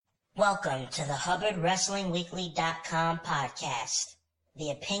Welcome to the HubbardWrestlingWeekly.com podcast.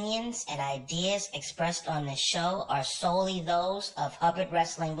 The opinions and ideas expressed on this show are solely those of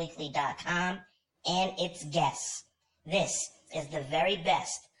HubbardWrestlingWeekly.com and its guests. This is the very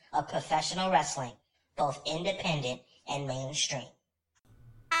best of professional wrestling, both independent and mainstream.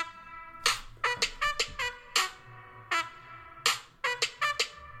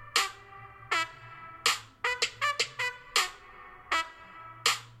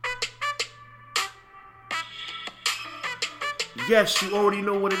 Yes, you already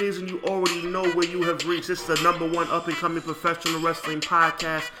know what it is and you already know where you have reached. This is the number one up-and-coming professional wrestling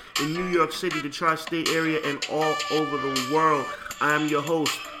podcast in New York City, the tri-state area, and all over the world. I am your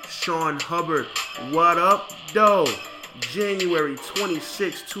host, Sean Hubbard. What up, though? January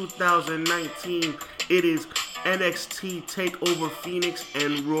 26, 2019. It is NXT TakeOver Phoenix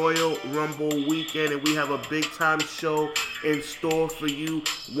and Royal Rumble weekend, and we have a big-time show in store for you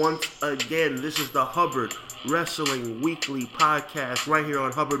once again. This is the Hubbard Wrestling Weekly podcast right here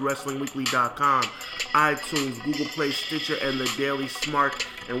on HubbardWrestlingWeekly.com, iTunes, Google Play, Stitcher, and the Daily Smart.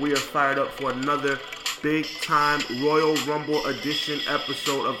 And we are fired up for another big-time Royal Rumble edition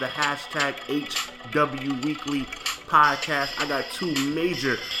episode of the hashtag HW Weekly podcast. I got two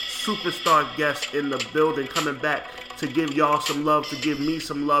major superstar guests in the building coming back to give y'all some love, to give me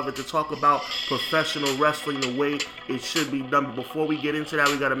some love, and to talk about professional wrestling the way it should be done. But before we get into that,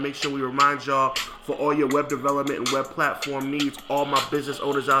 we got to make sure we remind y'all, for all your web development and web platform needs, all my business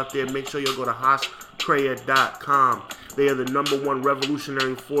owners out there, make sure you'll go to HaasCrea.com. They are the number one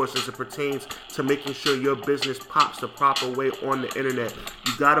revolutionary force as it pertains to making sure your business pops the proper way on the internet.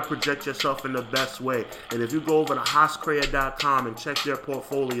 You got to project yourself in the best way. And if you go over to HaasCrea.com and check their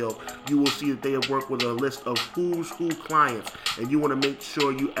portfolio, you will see that they have worked with a list of who's who clients. And you want to make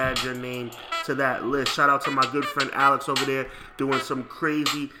sure you add your name to that list. Shout out to my good friend Alex over there doing some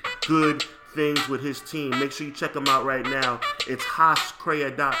crazy good things with his team. Make sure you check him out right now. It's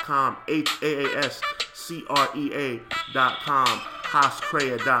HaasCrea.com, HaasCrea.com,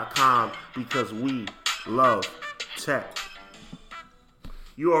 HaasCrea.com, because we love tech.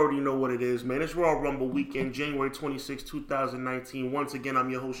 You already know what it is, man. It's Royal Rumble weekend, January 26, 2019. Once again, I'm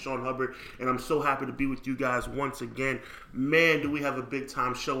your host, Sean Hubbard, and I'm so happy to be with you guys once again. Man, do we have a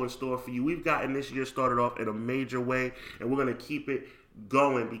big-time show in store for you. We've gotten this year started off in a major way, and we're going to keep it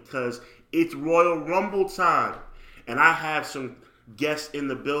going because it's Royal Rumble time. And I have some guests in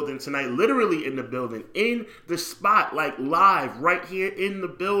the building tonight, literally in the building, in the spot, like live, right here in the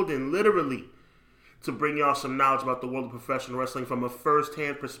building, literally, to bring y'all some knowledge about the world of professional wrestling from a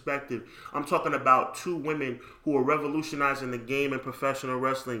first-hand perspective. I'm talking about two women who are revolutionizing the game in professional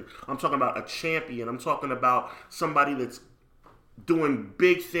wrestling. I'm talking about a champion. I'm talking about somebody that's doing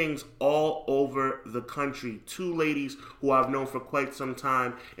big things all over the country. Two ladies who I've known for quite some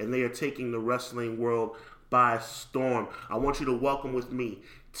time, and they are taking the wrestling world by storm. I want you to welcome with me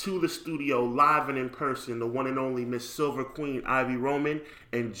to the studio, live and in person, the one and only Miss Silver Queen Ivy Roman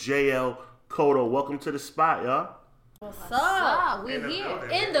and JL Cotto. Welcome to the spot, y'all. What's up? We're here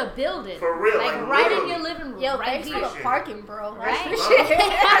in the building. For real. Like right in your living room. Yo, right thanks here. for the parking, bro. Right? I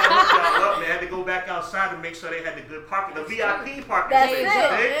had to go back outside to make sure they had the good parking. The VIP parking That's space, it.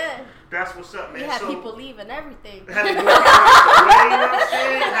 right? Yeah. That's what's up, man. We had So, people leaving everything. had to go out, you know what I'm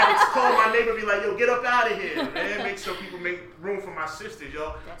saying? Had to call my neighbor, be like, yo, get up out of here, man. Make sure people make room for my sisters,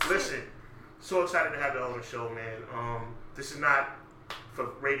 yo. Listen, so excited to have y'all on the show, man. This is not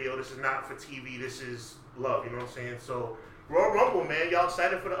for radio. This is not for TV. This is love, you know what I'm saying? So, Royal Rumble, man. Y'all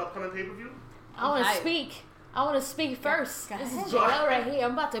excited for the upcoming pay-per-view? I want to speak. I want to speak first. Go This ahead. is JL right here.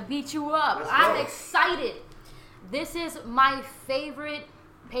 I'm about to beat you up. Let's I'm go. excited. This is my favorite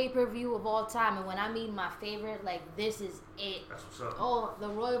pay-per-view of all time. And when I mean my favorite, like this is it. That's what's up. Oh, the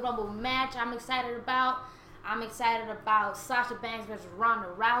Royal Rumble match I'm excited about. I'm excited about Sasha Banks versus Ronda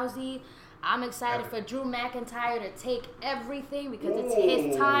Rousey. I'm excited for Drew McIntyre to take everything because it's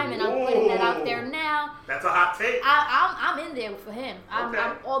his time, and I'm putting that out there now. That's a hot take. I'm in there for him. I'm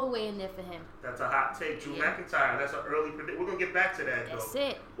Okay. all the way in there for him. That's a hot take. Drew McIntyre. That's an early prediction. We're going to get back to that, though. That's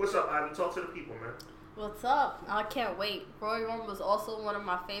it. What's up, Ivy? Talk to the people, man. What's up? I can't wait. Royal Rumble was also one of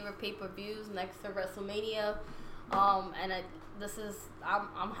my favorite pay-per-views next to WrestleMania. I'm hyped.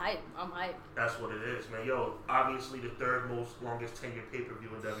 I'm hyped. That's what it is, man. Yo, obviously the third most longest tenured pay-per-view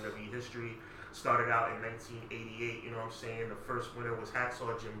in WWE history. Started out in 1988, you know what I'm saying? The first winner was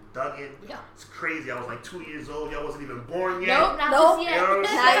Hacksaw Jim Duggan. Yeah. It's crazy. I was like 2 years old. Y'all wasn't even born yet. Nope, not Nope. this yet. You know what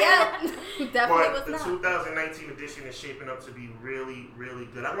I'm Not saying? yet. Definitely But was the not. 2019 edition is shaping up to be really, really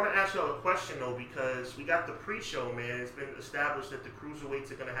good. I want to ask y'all a question, though, because we got the pre-show, man. It's been established that the Cruiserweights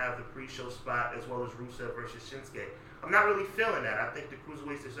are going to have the pre-show spot as well as Rusev versus Shinsuke. I'm not really feeling that. I think the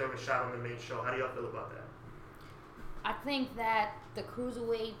cruiserweights deserve a shot on the main show. How do y'all feel about that? I think that the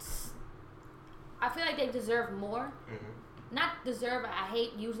cruiserweights, I feel like they deserve more. Mm-hmm. Not deserve, I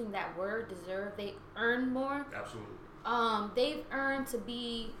hate using that word, deserve. They earn more. Absolutely. They've earned to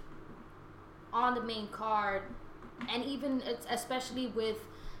be on the main card, and even especially with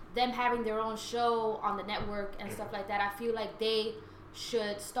them having their own show on the network and stuff like that, I feel like they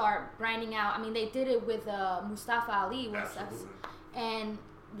should start branding out. I mean, they did it with Mustafa Ali, and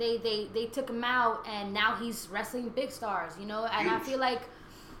they took him out, and now he's wrestling big stars, you know. And Huge.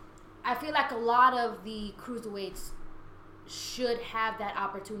 I feel like a lot of the cruiserweights should have that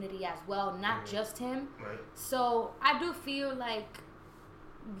opportunity as well, not just him. Right. So I do feel like,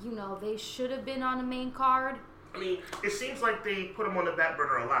 you know, they should have been on the main card. I mean, it seems like they put him on the back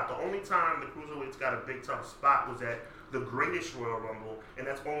burner a lot. The only time the cruiserweights got a big tough spot was at the Greatest Royal Rumble, and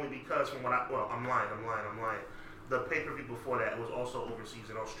that's only because from what I'm lying. The pay-per-view before that was also overseas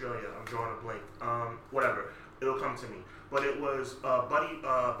in Australia. I'm drawing a blank. Whatever. It'll come to me. But it was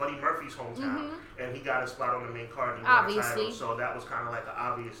Buddy Murphy's hometown, and he got a spot on the main card. And he won the title, so that was kind of like an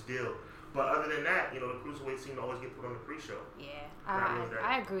obvious deal. But other than that, you know, the cruiserweights seem to always get put on the pre-show. Yeah.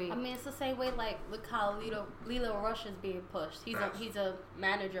 I agree. I mean, it's the same way. Like, look how Lilo Rush is being pushed. He's a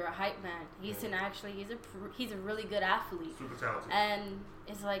manager, a hype man. He's a really good athlete. Super talented. And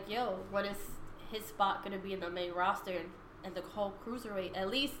it's like, yo, what is his spot gonna be in the main roster and the whole cruiserweight? At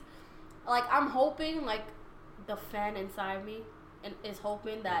least, like, I'm hoping, like, the fan inside me is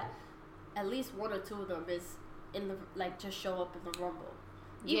hoping that at least one or two of them is in the, like, just show up in the Rumble.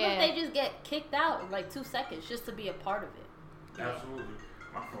 Even if they just get kicked out in like 2 seconds, just to be a part of it. Absolutely.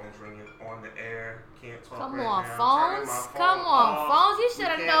 My phone's ringing on the air. Can't talk Come right on, now. phones. Come on, phones. You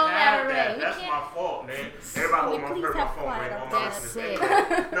should have known that already. That's my fault, man. Everybody hold Please heard my have phone quiet ring on on my that. listening.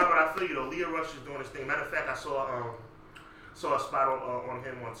 That's No, but I feel you though. Leo Rush is doing his thing. Matter of fact, I saw a spot on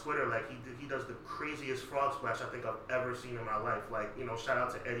him on Twitter. Like he does the craziest frog splash I think I've ever seen in my life. Like, you know, shout out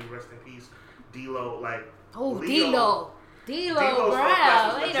to Eddie, rest in peace. D-Lo, like D-Lo, D-Lo's bro. frog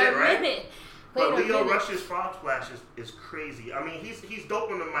splash is Wait legit, a right? minute. But Leo Rush's frog splash is crazy. I mean, he's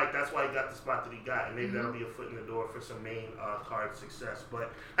dope on the mic. That's why he got the spot that he got, and maybe that'll be a foot in the door for some main card success.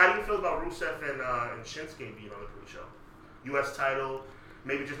 But how do you feel about Rusev and Shinsuke being on the pre-show? U.S. title,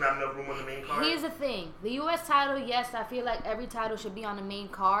 maybe just not enough room on the main card? Here's the thing. The U.S. title, yes, I feel like every title should be on the main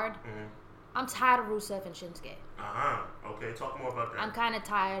card. Mm-hmm. I'm tired of Rusev and Shinsuke. Okay, talk more about that. I'm kind of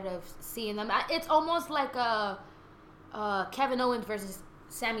tired of seeing them. It's almost like Kevin Owens versus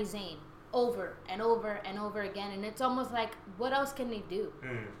Sami Zayn. Over and over and over again, and it's almost like, what else can they do?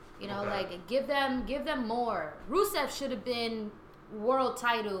 You know, like give them more. Rusev should have been world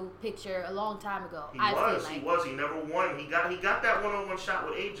title picture a long time ago. He was. He never won. He got that one-on-one shot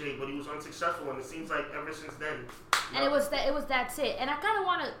with AJ, but he was unsuccessful, and it seems like ever since then. And it was that's it. And I kind of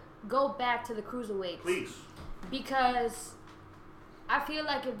want to go back to the cruiserweights, please, because I feel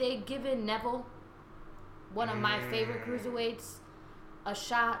like if they given Neville, one of my favorite cruiserweights, a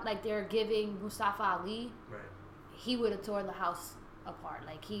shot like they're giving Mustafa Ali, right, he would have torn the house apart.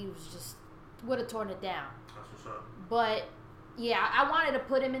 Like, he would have torn it down. That's what's up. But yeah, I wanted to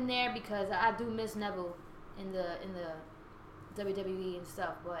put him in there because I do miss Neville in the WWE and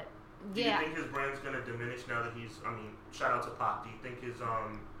stuff. But do you think his brand's gonna diminish now that he's? I mean, shout out to Pac. Do you think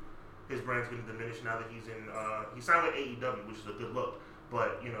his brand's gonna diminish now that he's in? He signed with AEW, which is a good look.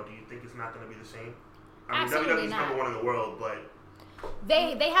 But, you know, do you think it's not gonna be the same? I mean, Absolutely WWE's not. number one in the world, but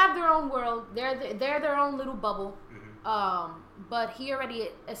they have their own world. They're their own little bubble. But he already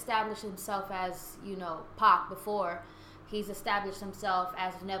established himself as, you know, Pac before. He's established himself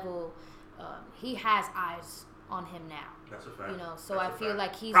as Neville. He has eyes on him now. That's a fact. You know, so I feel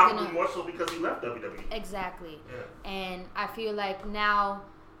like he's probably gonna more so because he left WWE. Exactly. Yeah. And I feel like now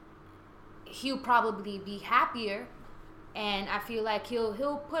he'll probably be happier, and I feel like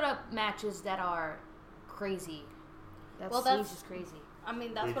he'll put up matches that are crazy. That's just crazy. I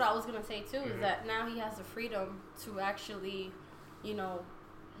mean, that's what I was gonna say too. Is that now he has the freedom to actually, you know,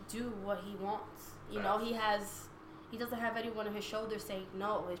 do what he wants. You know, he doesn't have anyone on his shoulder saying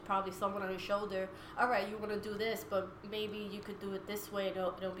no. There's probably someone on his shoulder. All right, you want to do this, but maybe you could do it this way.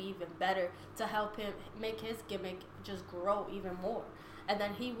 It'll be even better to help him make his gimmick just grow even more, and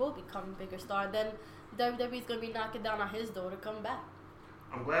then he will become a bigger star. Then WWE's gonna be knocking down on his door to come back.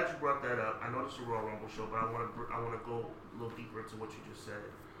 I'm glad you brought that up. I know this is a Royal Rumble show, but I want to go a little deeper into what you just said,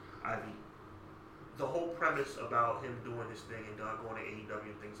 Ivy. The whole premise about him doing his thing and going to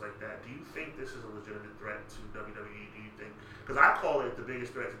AEW and things like that, do you think this is a legitimate threat to WWE? Do you think? Because I call it the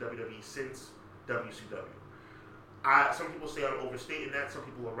biggest threat to WWE since WCW. Some people say I'm overstating that. Some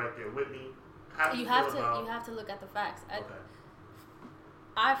people are right there with me. How do You you have feel to about? you have to look at the facts. Okay.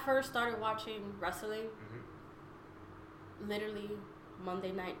 I first started watching wrestling Mhm. literally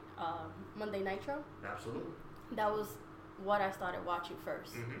Monday Nitro. Absolutely. That was what I started watching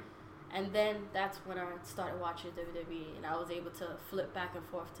first. Mhm. And then that's when I started watching WWE, and I was able to flip back and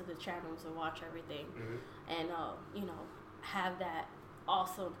forth to the channels and watch everything, Mhm. and have that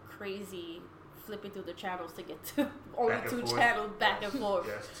awesome, crazy flipping through the channels to get to only Back and two forth. channels back Yes. and forth.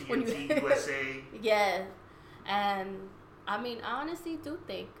 Yes. When TNT, you- USA. Yeah, and I mean, I honestly do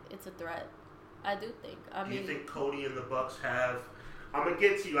think it's a threat. I do think. Do you think Cody and the Bucks have? I'm gonna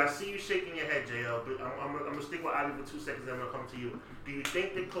get to you. I see you shaking your head, JL, but I'm gonna stick with Ivy for 2 seconds. Then I'm gonna come to you. Do you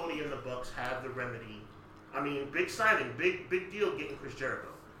think that Cody and the Bucks have the remedy? I mean, big signing, big deal getting Chris Jericho.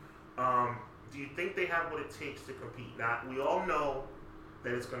 Do you think they have what it takes to compete? Now we all know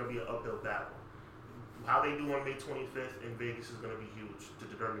that it's gonna be an uphill battle. How they do on May 25th in Vegas is gonna be huge to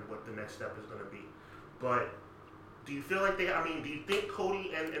determine what the next step is gonna be. But do you feel like they? I mean, do you think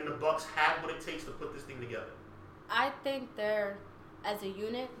Cody and the Bucks have what it takes to put this thing together? I think they're, as a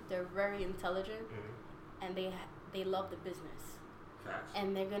unit, they're very intelligent, Mm-hmm. and they love the business, Facts.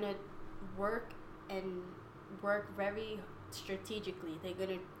 and they're gonna work very strategically. They're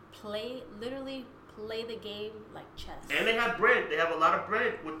gonna literally play the game like chess. And they have bread. They have a lot of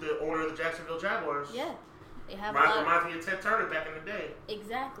bread with the owner of the Jacksonville Jaguars. Yeah, they have Reminds me of Ted Turner back in the day.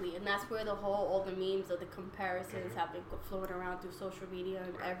 Exactly, and that's where all the memes of the comparisons have been floating around through social media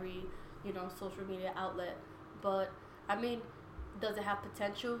and every social media outlet. But I mean, does it have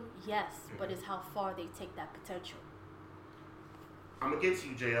potential? Yes, but it's how far they take that potential. I'm gonna get to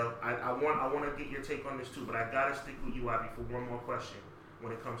you, JL. I want to get your take on this too, but I gotta stick with you, Ivy, for one more question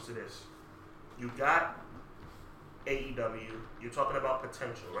when it comes to this. You got AEW. You're talking about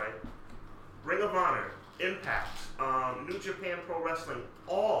potential, right? Ring of Honor, Impact, New Japan Pro Wrestling,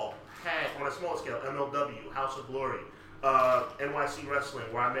 all had, on a small scale, MLW, House of Glory, NYC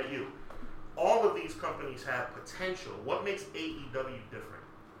Wrestling, where I met you. All of these companies have potential. What makes AEW different?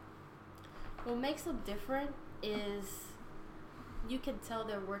 What makes them different is you can tell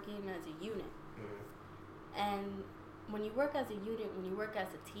they're working as a unit. Mm-hmm. And when you work as a unit, when you work as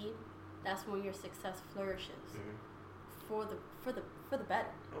a team, that's when your success flourishes for the better.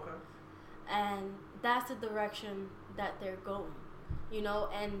 Okay. And that's the direction that they're going,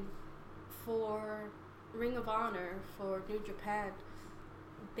 and for Ring of Honor, for New Japan,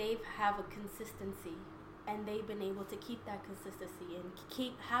 they have a consistency, and they've been able to keep that consistency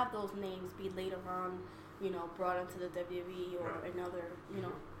and have those names be later on, brought into the WWE or Right. in other,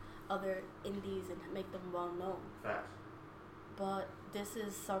 other indies and make them well known. Facts. But this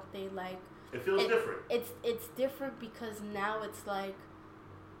is something like It feels different. It's different because now it's like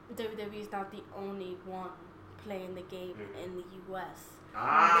WWE is not the only one playing the game in the U.S.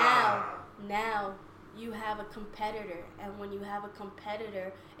 Now you have a competitor, and when you have a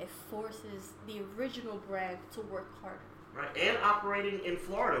competitor, it forces the original brand to work harder. Right, and operating in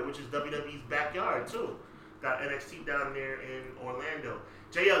Florida, which is WWE's backyard too. Got NXT down there in Orlando.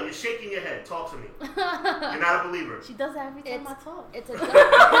 JL, you're shaking your head. Talk to me. You're not a believer. She does that every time I talk. It's a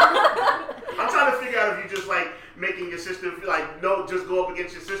I'm trying to figure out if you just like making your sister feel like no, just go up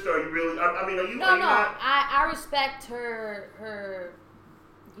against your sister. Or you really? I mean, are you? No. Are you not? I respect her,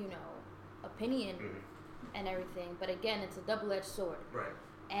 opinion and everything. But again, it's a double-edged sword. Right.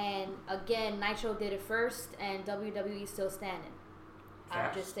 And again, Nitro did it first, and WWE still standing.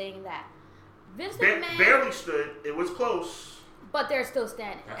 Facts. I'm just saying that. Vince McMahon Barely stood. It was close. but they're still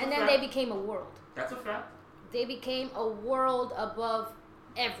standing. That's and a then fact. they became a world. That's a fact. They became a world above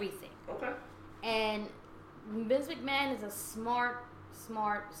everything. Okay. And Vince McMahon is a smart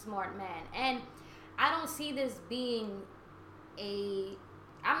man. And I don't see this being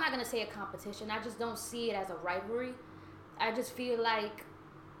I'm not going to say a competition. I just don't see it as a rivalry. I just feel like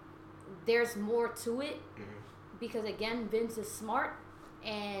there's more to it. Because, again, Vince is smart.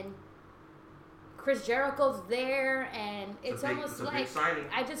 And Chris Jericho's there. And it's almost a like big signing.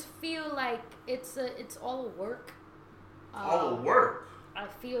 I just feel like it's all work. All work. I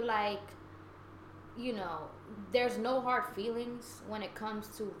feel like, there's no hard feelings when it comes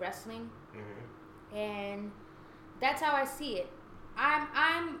to wrestling. And that's how I see it.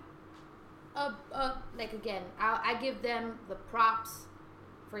 I'm like, again, I give them the props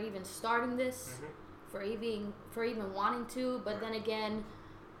for even starting this, for even wanting to, but then again,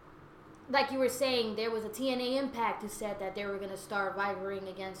 like you were saying, there was a TNA Impact who said that they were going to start rivaling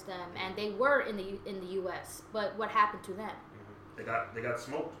against them, and they were in the U.S., but what happened to them? They got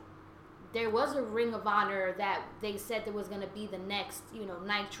smoked. There was a Ring of Honor that they said there was going to be the next,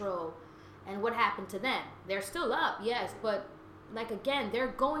 Nitro, and what happened to them? They're still up, yes, but like again, they're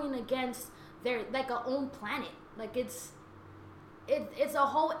going against they're like a own planet. Like it's a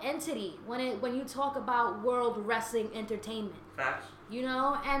whole entity when you talk about World Wrestling Entertainment. Facts. You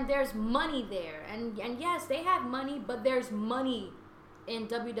know, and there's money there, and yes, they have money, but there's money in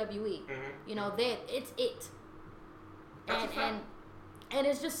WWE. Mm-hmm. You know, it's it. That's And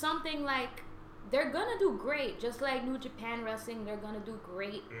it's just something like they're gonna do great, just like New Japan Wrestling. They're gonna do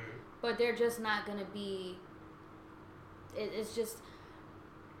great, but they're just not gonna be. It's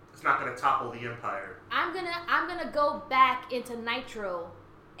not gonna topple the empire. I'm gonna go back into Nitro,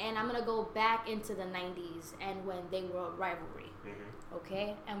 and I'm gonna go back into the '90s and when they were a rivalry. Mm-hmm.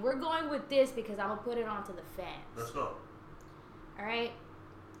 Okay, and we're going with this because I'm gonna put it onto the fans. Let's go. All right.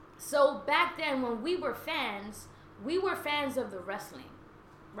 So back then, when we were fans of the wrestling,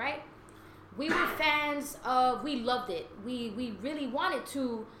 right? We were fans of. We loved it. We really wanted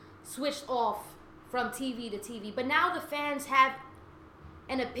to switch off from TV to TV, but now the fans have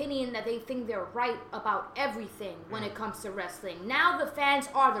an opinion that they think they're right about everything when it comes to wrestling. Now the fans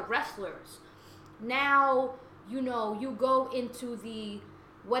are the wrestlers. Now, you know, you go into the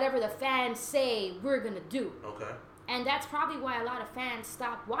whatever the fans say we're gonna do. Okay. And that's probably why a lot of fans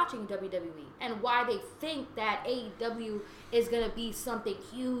stop watching WWE and why they think that AEW is going to be something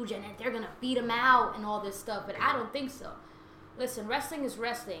huge and that they're going to beat them out and all this stuff. But I don't think so. Listen, wrestling is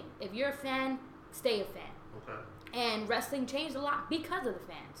wrestling. If you're a fan, stay a fan. Okay. And wrestling changed a lot because of the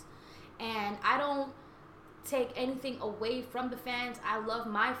fans. And I don't take anything away from the fans. I love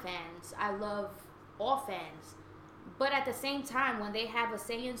my fans. I love all fans. But at the same time, when they have a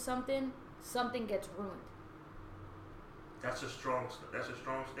say in something, something gets ruined. That's a strong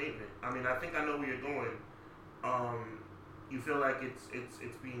statement. I mean, I think I know where you're going. You feel like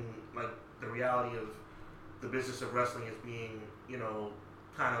it's being like the reality of the business of wrestling is being, you know,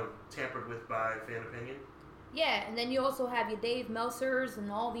 kind of tampered with by fan opinion. Yeah, and then you also have your Dave Meltzers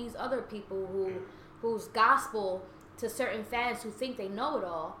and all these other people whose gospel to certain fans who think they know it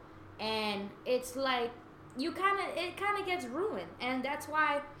all, and it's like it kind of gets ruined, and that's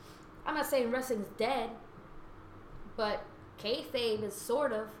why I'm not saying wrestling's dead, but kayfabe is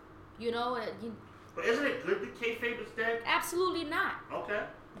sort of, you know. But isn't it good that kayfabe is dead? Absolutely not. Okay.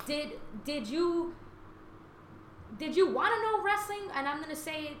 Did you want to know wrestling? And I'm gonna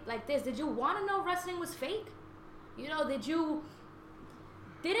say it like this: did you want to know wrestling was fake? You know, didn't you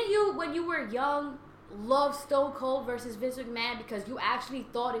when you were young love Stone Cold versus Vince McMahon because you actually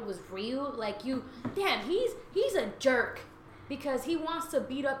thought it was real? Like he's a jerk because he wants to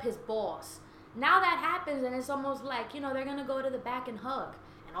beat up his boss. Now that happens, and it's almost like, you know, they're gonna go to the back and hug,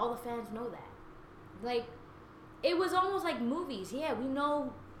 and all the fans know that. Like, it was almost like movies. Yeah, we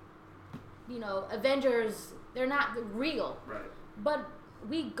know, you know, Avengers, they're not real. Right. But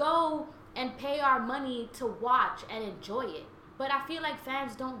we go and pay our money to watch and enjoy it. But I feel like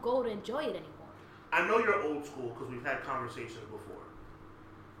fans don't go to enjoy it anymore. I know you're old school because we've had conversations before.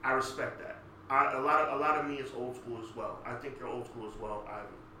 I respect that. A lot of me is old school as well. I think you're old school as well, Ivan.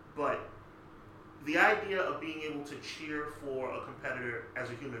 But the idea of being able to cheer for a competitor as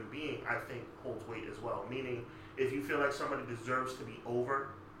a human being, I think, holds weight as well. Meaning, if you feel like somebody deserves to be over,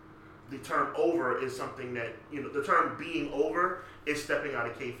 the term over is something that, you know, the term being over is stepping out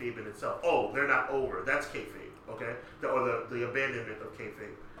of kayfabe in itself. Oh, they're not over. That's kayfabe, okay? Or the abandonment of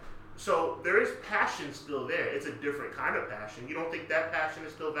kayfabe. So there is passion still there. It's a different kind of passion. You don't think that passion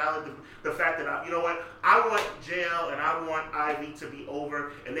is still valid? The fact that, I want JL and I want Ivy to be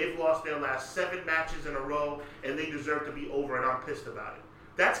over, and they've lost their last 7 matches in a row, and they deserve to be over, and I'm pissed about it.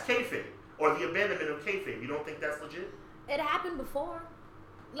 That's kayfabe, or the abandonment of kayfabe. You don't think that's legit? It happened before.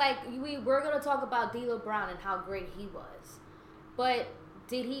 Like, we're going to talk about D'Lo Brown and how great he was. But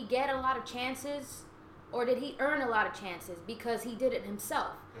did he get a lot of chances? Or did he earn a lot of chances because he did it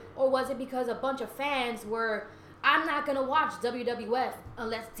himself? Or was it because a bunch of fans were, I'm not going to watch WWF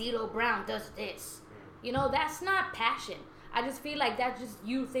unless D'Lo Brown does this? You know, that's not passion. I just feel like that's just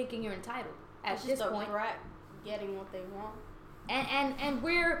you thinking you're entitled at It's this just point. a brat getting what they want. And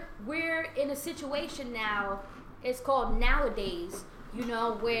we're in a situation now, it's called nowadays, you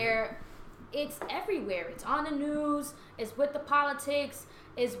know, where it's everywhere. It's on the news, it's with the politics,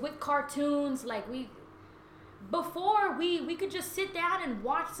 it's with cartoons. Like, before we could just sit down and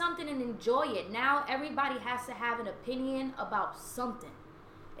watch something and enjoy it. Now everybody has to have an opinion about something.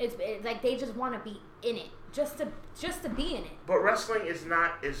 It's like they just want to be in it, just to be in it. But wrestling is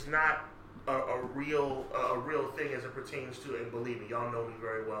not a real thing as it pertains to, and believe me, y'all know me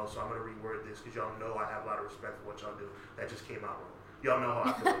very well, so I'm gonna reword this because y'all know I have a lot of respect for what y'all do. That just came out wrong. Y'all know how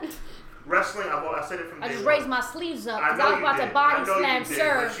I feel. Wrestling, I said it from day one. I just raised my sleeves up because I was about to body slam,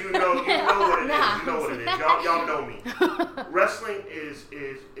 sir. But you know what it is. You know what it is. Y'all know me. Wrestling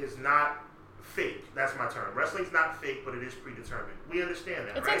is not fake. That's my term. Wrestling's not fake, but it is predetermined. We understand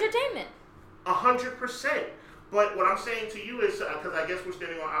that, It's right? entertainment. 100%. But what I'm saying to you is, because I guess we're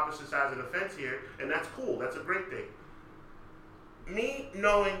standing on opposite sides of the fence here, and that's cool. That's a great thing. Me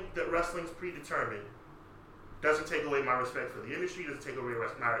knowing that wrestling's predetermined doesn't take away my respect for the industry, doesn't take away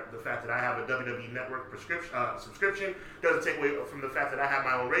the fact that I have a WWE Network subscription, doesn't take away from the fact that I have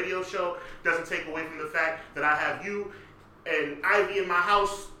my own radio show, doesn't take away from the fact that I have you and Ivy in my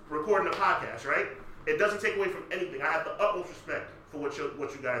house recording a podcast, right? It doesn't take away from anything. I have the utmost respect for what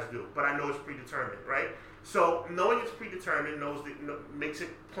you guys do, but I know it's predetermined, right? So knowing it's predetermined makes it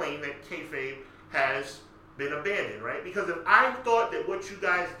plain that kayfabe has been abandoned, right? Because if I thought that what you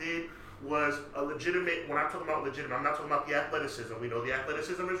guys did was a legitimate, when I'm talking about legitimate, I'm not talking about the athleticism. We know the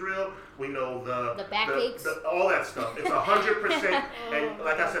athleticism is real. We know the backaches, all that stuff. It's 100%. And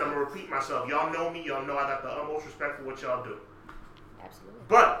like I said, I'm gonna repeat myself. Y'all know me. Y'all know I got the utmost respect for what y'all do. Absolutely.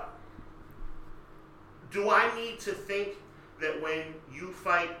 But do I need to think that when you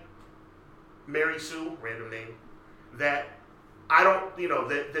fight Mary Sue, random name, that I don't,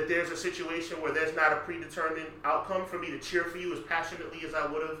 that there's a situation where there's not a predetermined outcome for me to cheer for you as passionately as I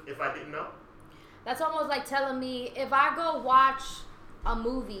would have if I didn't know? That's almost like telling me if I go watch a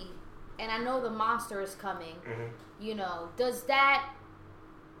movie and I know the monster is coming, does that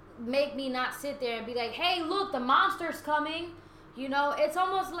make me not sit there and be like, hey, look, the monster's coming? It's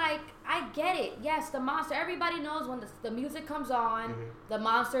almost like, I get it. Yes, the monster. Everybody knows when the music comes on, the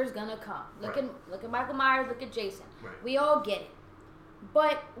monster's gonna come. Look at Michael Myers. Look at Jason. Right. We all get it.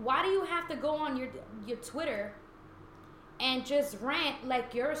 But why do you have to go on your Twitter and just rant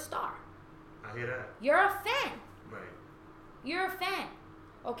like you're a star? I hear that. You're a fan. Right. You're a fan.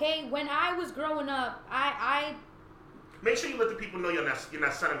 Okay. When I was growing up, I Make sure you let the people know you're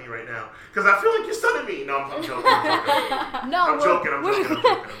not sunning me right now, because I feel like you're sunning me. No, I'm joking. I'm joking.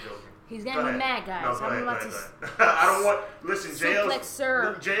 He's getting me mad, guys. No, go ahead. I don't want. Listen,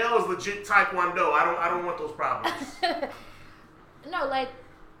 JL is legit Taekwondo. I don't want those problems. No, like,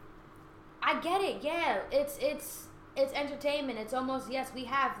 I get it. Yeah, it's entertainment. It's almost, yes, we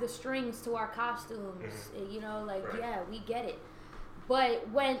have the strings to our costumes. Yeah, we get it. But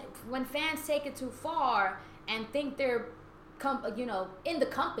when fans take it too far and think they're, in the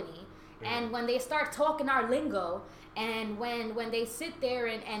company, and when they start talking our lingo, and when they sit there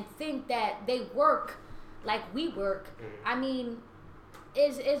and think that they work like we work, I mean,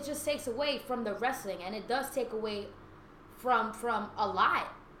 it just takes away from the wrestling, and it does take away from a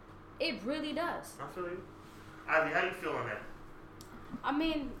lot. It really does. I feel you. Ivy, how do you feel on that? I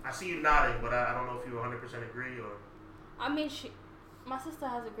mean, I see you nodding, but I don't know if you 100% agree or. I mean, my sister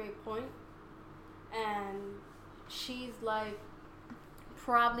has a great point, and she's like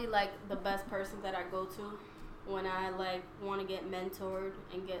probably like the best person that I go to when I like want to get mentored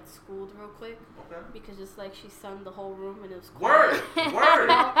and get schooled real quick. Okay. Because just like she sunned the whole room and it was cool. Word.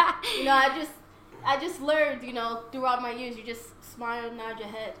 I just learned, throughout my years, you just smile, nod your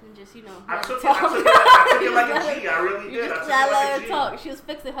head, and just, I took it like a G. I really did. I let her talk. She was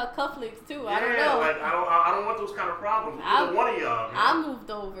fixing her cufflinks too. I don't know. Like I don't want those kind of problems. Either one of y'all. I moved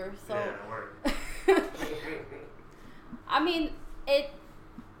over, so. Yeah, word. I mean, it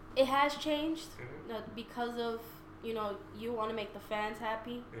has changed because of, you want to make the fans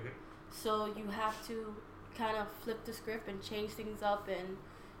happy. So you have to kind of flip the script and change things up and,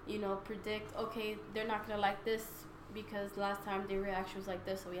 predict, okay, they're not going to like this because last time their reaction was like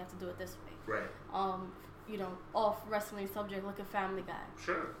this, so we have to do it this way. Right. Off wrestling subject, look at Family Guy.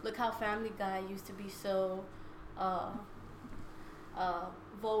 Sure. Look how Family Guy used to be so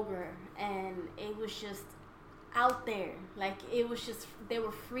vulgar, and it was just out there. Like, it was just, they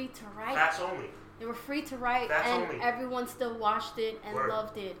were free to write. That's only. They were free to write, everyone still watched it and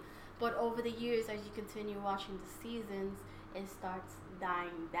loved it. But over the years, as you continue watching the seasons, it starts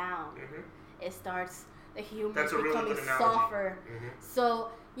dying down. It starts, the humor is becoming softer. So,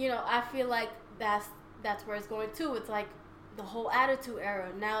 I feel like that's where it's going too. It's like the whole Attitude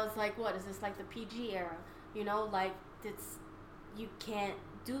Era. Now it's like, what is this, like the PG era? Like, you can't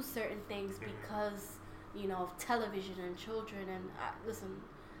do certain things because, of television and children. And listen,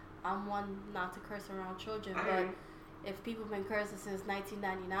 I'm one not to curse around children, but if people have been cursing since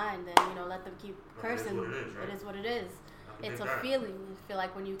 1999, then, let them keep cursing. It is what it is. It's a feeling. You feel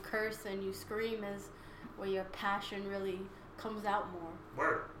like when you curse and you scream is where your passion really comes out more.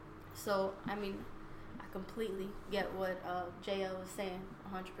 Word. So, I mean, I completely get what JL was saying,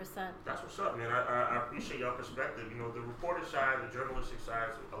 100%. That's what's up, man. I appreciate your perspective. The reporter side, the journalistic side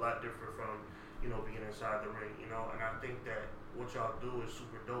is a lot different from, being inside the ring, and I think that what y'all do is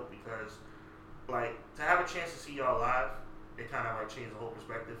super dope because, like, to have a chance to see y'all live it kind of like changed the whole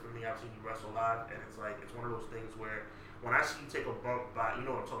perspective for me. I've seen you wrestle live, and it's like it's one of those things where when I see you take a bump by, you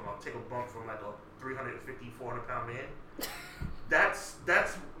know what I'm talking about, take a bump from like a 350, 400 pound man. That's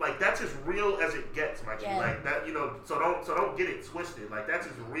as real as it gets, my G. Yeah. Like that, you know. So don't get it twisted. Like that's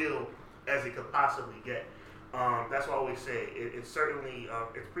as real as it could possibly get. That's why I always say it's certainly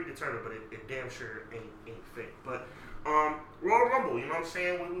it's predetermined, but it damn sure ain't fake. But Royal Rumble, you know what I'm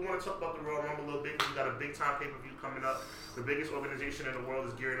saying? We want to talk about the Royal Rumble a little bit. We got a big time pay-per-view coming up. The biggest organization in the world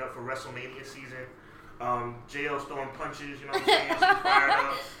is gearing up for WrestleMania season. JL's throwing punches, you know what I'm saying? She's fired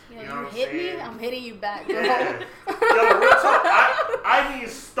up. You You know, know you what I'm hit saying? me, I'm hitting you back. Bro. Yeah. Yo, real talk. Ivy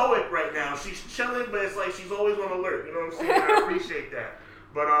is stoic right now. She's chilling, but it's like she's always on alert. You know what I'm saying? I appreciate that.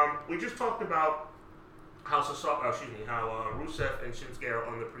 But we just talked about how Rusev and Shinsuke are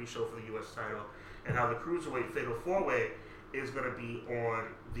on the pre-show for the U.S. title, and how the Cruiserweight Fatal 4-Way is going to be on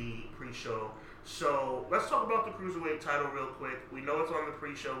the pre-show. So let's talk about the Cruiserweight title real quick. We know it's on the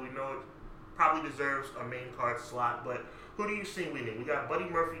pre-show. We know it probably deserves a main card slot, but who do you see winning? We got Buddy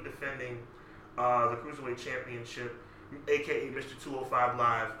Murphy defending the Cruiserweight Championship, a.k.a. Mr. 205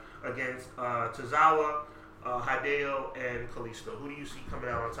 Live, against Tozawa, Hideo, and Kalisto. Who do you see coming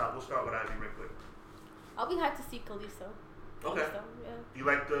out on top? We'll start with Ivy real quick. I'll be hyped to see Kalisto. Okay. Kalisto, yeah. You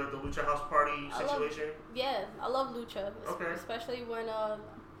like the Lucha House Party situation? I love Lucha. Okay. Especially when,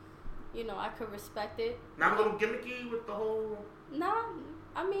 I could respect it. Not a little gimmicky with the whole... Nah,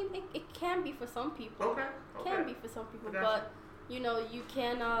 I mean, it can be for some people. Okay. Can be for some people, I got but you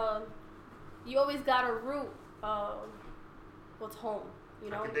can you always gotta root what's home,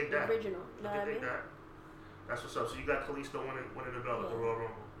 I can dig that. original. You know I what I can dig mean? that. That's what's up. So you got Kalisto winning the belt at the Yeah. Royal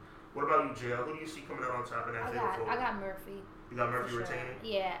Rumble. What about you, JL? Who do you see coming out on top in that I Fatal 4-Way? got Murphy. You got Murphy for sure. retaining?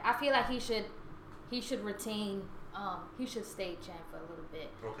 Yeah, I feel like he should retain. He should stay champ for a little bit.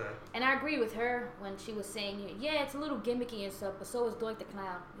 Okay. And I agree with her when she was saying, yeah, it's a little gimmicky and stuff, but so is Doink the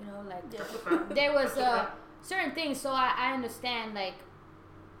Clown. You know, like That's a fact. there was That's a fact. certain things. So I understand. Like,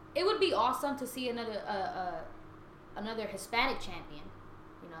 it would be awesome to see another Hispanic champion.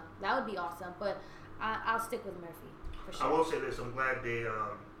 You know, that would be awesome. But I'll stick with Murphy for sure. I will say this: I'm glad they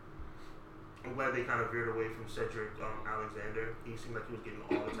kind of veered away from Cedric Alexander. He seemed like he was getting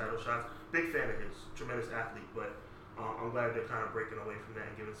all the title shots. Big fan of his, tremendous athlete, but I'm glad they're kind of breaking away from that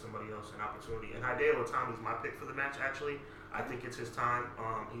and giving somebody else an opportunity. And Hideo Itami's my pick for the match, actually. I think it's his time.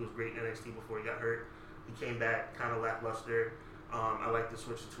 He was great in NXT before he got hurt. He came back kind of lackluster. I like the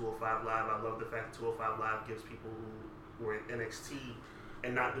switch to 205 Live. I love the fact that 205 Live gives people who were in NXT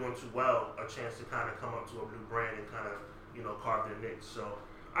and not doing too well a chance to kind of come up to a new brand and kind of, carve their niche. So,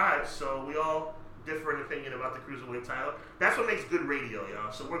 all right, so we all differ in opinion about the Cruiserweight title. That's what makes good radio,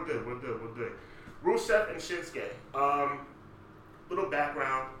 y'all. So we're good. Rusev and Shinsuke. Little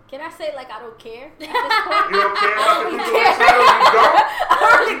background. Can I say I don't care at this You point? don't care about the Cruiserweight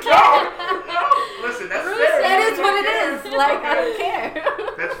title? You don't? No. Listen, that's fair. That is You what don't it care. is. I don't Okay.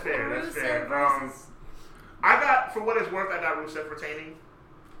 care. That's fair. That's fair. Rusev versus- I got, for what it's worth, I got Rusev retaining.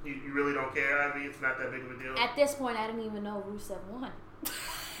 You really don't care, Ivy? It's not that big of a deal? At this point, I didn't even know Rusev won.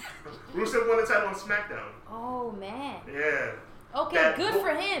 Rusev won the title on SmackDown. Oh man. Yeah. Okay, That good bull- for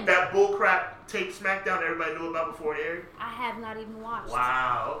him. That bullcrap tape SmackDown everybody knew about before it aired? I have not even watched.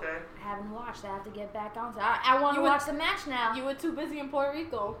 Wow, okay. I haven't watched. I have to get back on. I want to You would- watch the match now. You were too busy in Puerto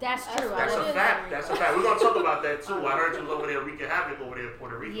Rico. That's true. That's I a did. fact. That's a fact. We're going to talk about that too. I heard you was over there wreaking havoc over there in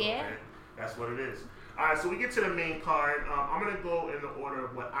Puerto Rico. Yeah. Man. That's what it is. All right, so we get to the main card. I'm going to go in the order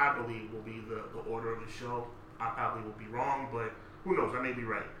of what I believe will be the order of the show. I probably will be wrong, but who knows? I may be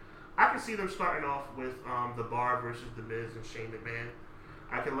right. I can see them starting off with The Bar versus The Miz and Shane McMahon.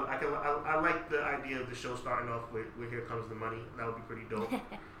 I like the idea of the show starting off with Here Comes the Money. That would be pretty dope.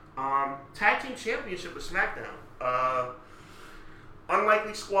 Tag Team Championship of SmackDown.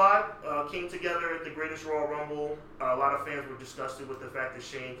 Unlikely Squad came together at the Greatest Royal Rumble. A lot of fans were disgusted with the fact that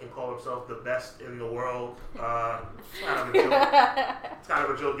Shane can call himself the best in the world. It's kind of a joke. It's kind of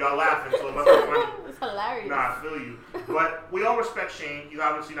a joke. Y'all laughing, so it must be funny. It's hilarious. Nah, I feel you. But we all respect Shane. He's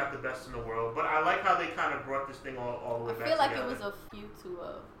obviously not the best in the world. But I like how they kind of brought this thing all the way back I feel like together. it was a feud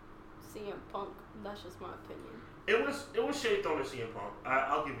to CM Punk. That's just my opinion. It was shade thrown to CM Punk.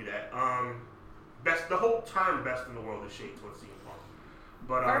 I'll give you that. The whole term best in the world is shade towards CM Punk.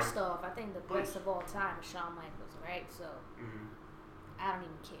 But First off, I think the please. best of all time is Shawn Michaels, right? So mhm. I don't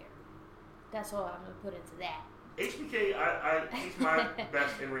even care. That's all I'm gonna put into that. HBK, he's my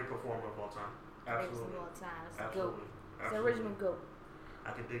best in-ring performer of all time. Greatest Absolutely. of all time. It's the Absolutely. goat. It's the Absolutely. original goat.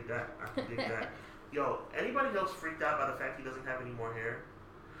 I can dig that. Yo, anybody else freaked out by the fact he doesn't have any more hair?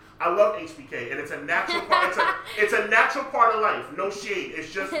 I love HBK, and it's a natural part. It's a natural part of life. No shade.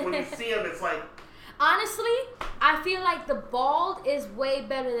 It's just when you see him, it's like Honestly, I feel like the bald is way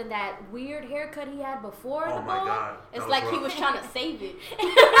better than that weird haircut he had before Oh the my bald. God. It's like he was trying to save it.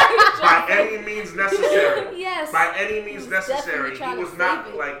 By any means necessary. Yes. By any means necessary. definitely He trying to was not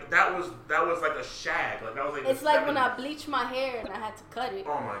save it. like that was like a shag. Like that was like It's the like when 70s. I bleached my hair and I had to cut it.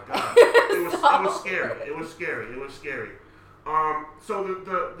 Oh my God. It was scary. It was scary. It was scary. So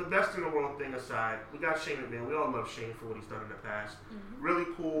the best in the world thing aside, we got Shane McMahon. We all love Shane for what he's done in the past. Mm-hmm. Really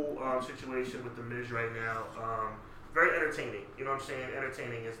cool situation with the Miz right now. Very entertaining. You know what I'm saying?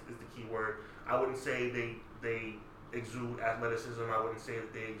 Entertaining is the key word. I wouldn't say they exude athleticism. I wouldn't say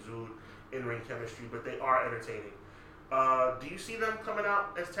that they exude in-ring chemistry, but they are entertaining. Do you see them coming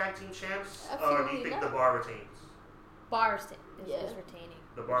out as tag team champs? Or do you Absolutely think not. the bar retains? Bars is Yeah. retaining.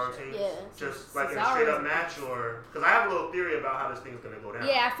 The bar retains? Yeah. Just like in a Cesaro straight up is- match, or because I have a little theory about how this thing's gonna go down.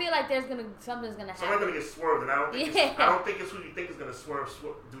 Yeah, I feel like something's gonna Someone's happen. gonna get swerved, and I don't think Yeah. I don't think it's who you think is gonna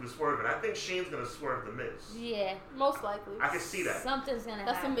do the swerving. I think Shane's gonna swerve the Miz. Yeah, Most likely. I can see that. something's gonna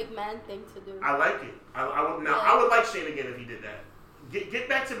That's a happen. McMahon thing to do. I like it. I would like Shane again if he did that. Get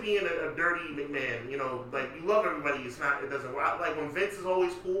back to being a dirty McMahon. You know, like you love everybody. It doesn't work. Like when Vince is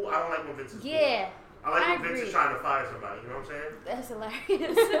always cool. I don't like when Vince is cool. Yeah, I like I when Vince agree. is trying to fire somebody. You know what I'm saying? that's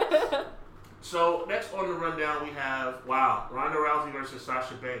hilarious. So next on the rundown we have Ronda Rousey versus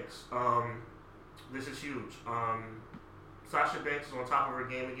Sasha Banks. This is huge. Sasha Banks is on top of her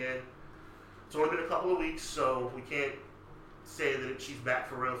game again. It's only been a couple of weeks, so we can't say that she's back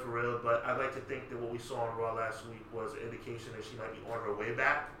for real. But I'd like to think that what we saw on Raw last week was an indication that she might be on her way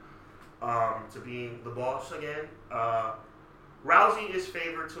back to being the boss again. Rousey is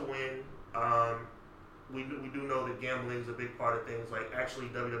favored to win. We do know that gambling is a big part of things. Like, actually,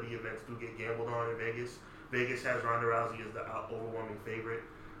 WWE events do get gambled on in Vegas. Vegas has Ronda Rousey as the overwhelming favorite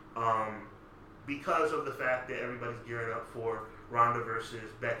because of the fact that everybody's gearing up for Ronda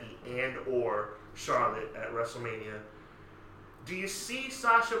versus Becky and or Charlotte at WrestleMania. Do you see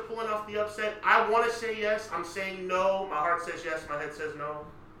Sasha pulling off the upset? I want to say yes. I'm saying no. My heart says yes. My head says no.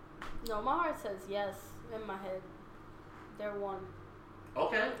 No, my heart says yes in my head. They're one.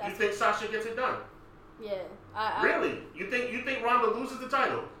 Okay. You That's think Sasha gets it done? Yeah. Really? You think Ronda loses the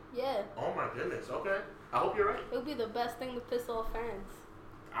title? Yeah. Oh my goodness. Okay. I hope you're right. It would be the best thing to piss off fans.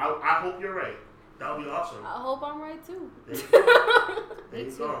 I hope you're right. That would be awesome. I hope I'm right too. There you go. There Me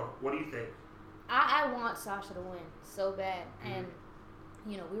you too. go. What do you think? I want Sasha to win so bad,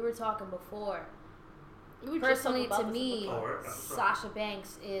 Mm-hmm. and we were talking before. We were just Personally, talking to about me, this Oh, right. That's what's up. Sasha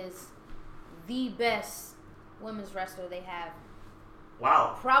Banks is the best women's wrestler they have,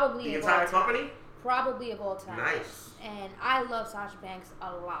 Wow. probably The of entire all time. company? Probably of all time. Nice. And I love Sasha Banks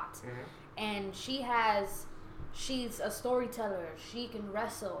a lot. Mm-hmm. And she's a storyteller. She can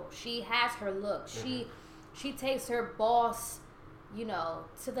wrestle. She has her look. Mm-hmm. She takes her boss,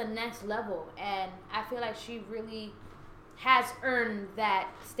 to the next level. And I feel like she really has earned that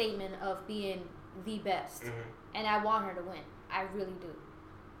statement of being the best. Mm-hmm. And I want her to win. I really do.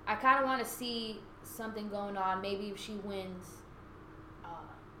 I kind of want to see something going on. Maybe if she wins,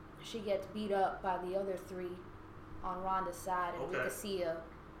 she gets beat up by the other three on Ronda's side, and we Okay. could see a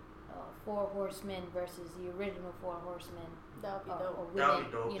Four Horsemen versus the original Four Horsemen. That would be or dope. That would women,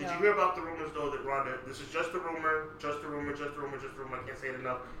 be dope. you Did know. you hear about the rumors, though, that Ronda, this is just a rumor, I can't say it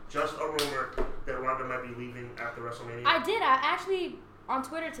enough, just a rumor that Ronda might be leaving after WrestleMania? I did. I actually, on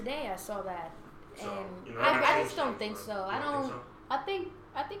Twitter today, I saw that. So, And that might I change just don't things, think but so. you I think don't. so?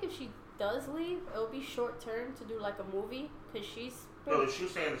 I think if she does leave, it'll be short term to do like a movie because she's. No,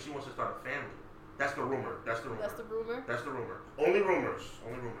 she's saying that she wants to start a family. That's the rumor. That's the rumor. That's the rumor. That's the rumor. Only rumors.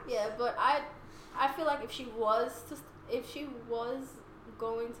 Only rumors. Yeah, but I feel like if she was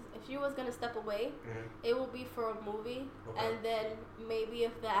gonna step away, Mhm. it will be for a movie, Okay. and then maybe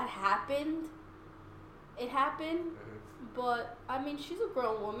if that happened, it happened. Mhm. But I mean, she's a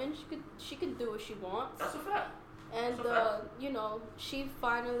grown woman. She could do what she wants. That's a fact. And That's a fact. she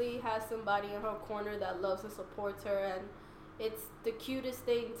finally has somebody in her corner that loves and supports her, and it's the cutest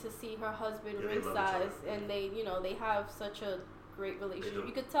thing to see her husband Yeah, they love each ringside, other. and they have such a great relationship. do.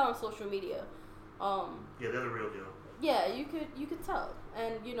 You could tell on social media. Yeah, they're the real deal. Yeah, you could tell,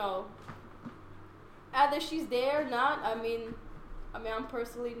 and either she's there or not. I mean, I'm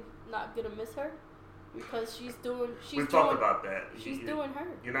personally not gonna miss her because she's doing. We've talked about that. She's doing her.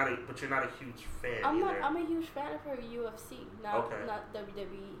 You're not a huge fan. I'm either. not. I'm a huge fan of her UFC, not Okay. not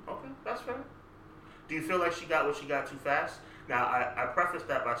WWE. Okay, that's fair. Do you feel like she got what she got too fast? Now, I preface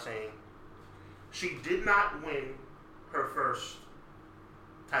that by saying she did not win her first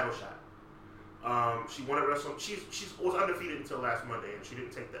title shot. She won at WrestleMania. She was undefeated until last Monday, and she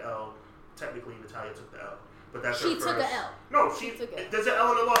didn't take the L. Technically, Natalya took the L. But that's She her took first. a L. No, She took it. There's an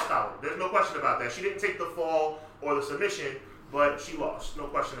L in the loss column. There's no question about that. She didn't take the fall or the submission, but she lost. No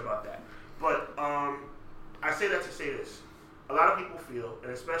question about that. But I say that to say this. A lot of people feel,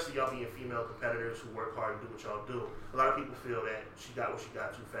 and especially y'all being female competitors who work hard and do what y'all do, a lot of people feel that she got what she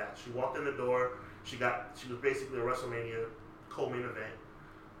got too fast. She walked in the door. She was basically a WrestleMania co-main event.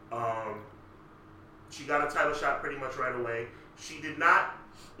 She got a title shot pretty much right away. She did not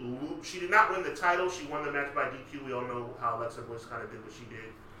win the title. She won the match by DQ. We all know how Alexa Bliss kind of did what she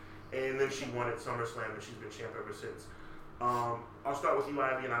did. And then she won at SummerSlam, and she's been champ ever since. I'll start with you,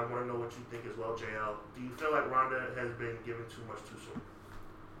 Ivy, and I want to know what you think as well, JL. Do you feel like Ronda has been given too much too soon?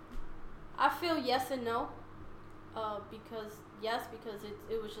 I feel yes and no. Because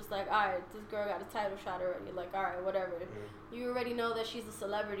it was just like, all right, this girl got a title shot already. Like, all right, whatever. Mm-hmm. You already know that she's a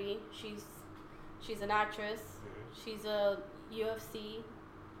celebrity. She's an actress. Mm-hmm. She's a UFC,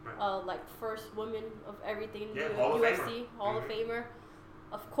 right. Like first woman of everything. Yeah, Hall of UFC, Famer. Hall of Famer.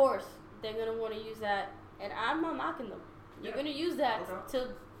 Of course, they're gonna want to use that, and I'm not knocking them. You're gonna use that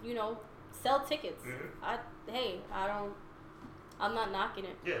to, sell tickets. Mm-hmm. I'm not knocking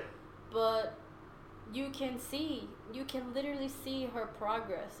it. Yeah. But you can literally see her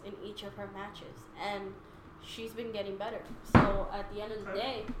progress in each of her matches, and she's been getting better. So at the end of the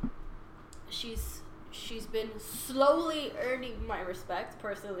day, she's been slowly earning my respect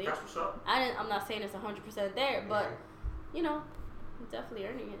personally. That's what's up. I'm not saying it's 100% there, but definitely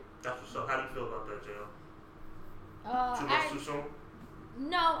earning it. That's what's up. How do you feel about that, JL? Too much too soon?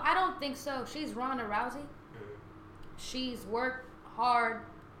 No, I don't think so. She's Ronda Rousey. Mm-hmm. She's worked hard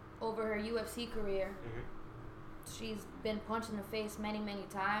over her UFC career. Mm-hmm. She's been punched in the face many, many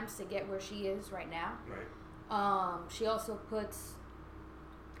times to get where she is right now. Right. She also puts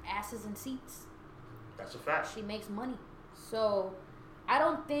asses in seats. That's a fact. She makes money. So I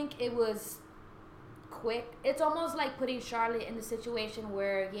don't think it was quick. It's almost like putting Charlotte in the situation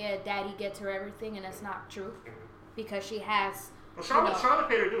where, daddy gets her everything, and that's not true. Mm-hmm. Because she has... Well, Charlotte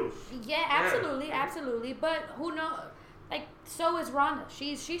paid her dues. Yeah, absolutely, absolutely. But who knows? Like, so is Ronda.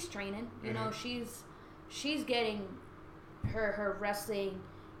 She's training. You know, she's getting her wrestling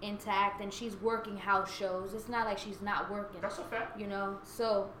intact, and she's working house shows. It's not like she's not working. That's a fact.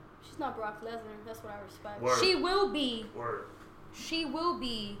 So... She's not Brock Lesnar. That's what I respect. Word. She will be. Word. She will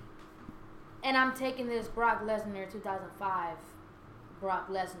be. And I'm taking this Brock Lesnar 2005 Brock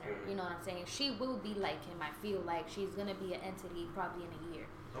Lesnar. You know what I'm saying? She will be like him. I feel like she's going to be an entity probably in a year.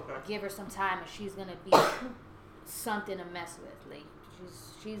 Okay. Give her some time and she's going to be something to mess with. Like,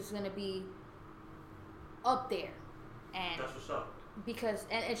 she's going to be up there. And that's what's up. Because,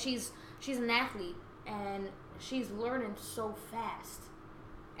 and she's an athlete, and she's learning so fast.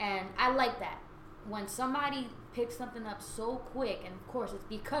 And I like that. When somebody picks something up so quick, and of course it's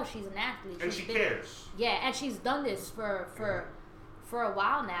because she's an athlete. And she cares. Yeah, and she's done this for a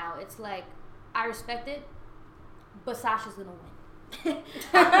while now. It's like, I respect it, but Sasha's gonna win.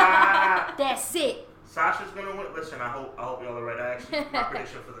 That's it. Sasha's gonna win. Listen, I hope y'all are right. My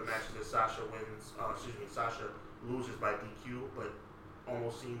prediction for the match is that Sasha loses by DQ, but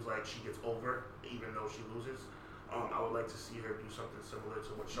almost seems like she gets over even though she loses. I would like to see her do something similar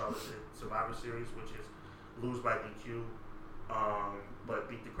to what Charlotte did in Survivor Series, which is lose by DQ, but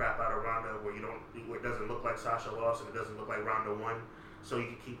beat the crap out of Ronda where it doesn't look like Sasha lost and it doesn't look like Ronda won. So you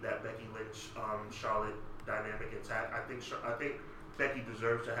can keep that Becky Lynch Charlotte dynamic intact. I think Becky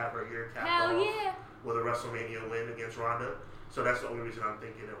deserves to have her year capped off with a WrestleMania win against Ronda. So that's the only reason I'm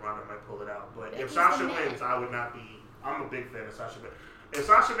thinking that Ronda might pull it out. But if Sasha wins, I would not be. I'm a big fan of Sasha Banks. If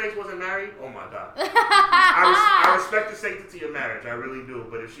Sasha Banks wasn't married, oh my God. I respect the sanctity of marriage. I really do.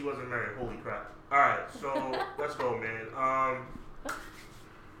 But if she wasn't married, holy crap. All right, so let's go, man.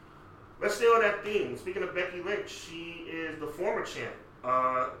 Let's stay on that theme. Speaking of Becky Lynch, she is the former champ.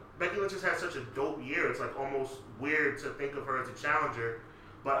 Becky Lynch has had such a dope year. It's like almost weird to think of her as a challenger.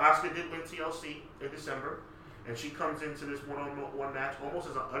 But Asuka did win TLC in December. And she comes into this one-on-one match almost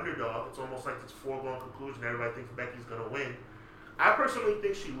as an underdog. It's almost like this foregone conclusion. Everybody thinks Becky's going to win. I personally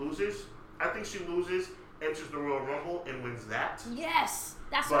think she loses. I think she loses, enters the Royal Rumble, and wins that. Yes,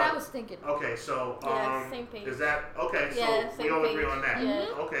 that's what I was thinking. Okay, so same page. Is that okay? Yeah, so we all agree on that. Yeah.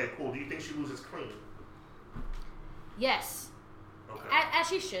 Okay, cool. Do you think she loses clean? Yes. Okay. As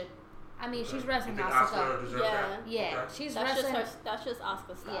she should. I mean, she's wrestling you think Asuka. Asuka deserves that? Yeah, okay. she's that's wrestling. That's just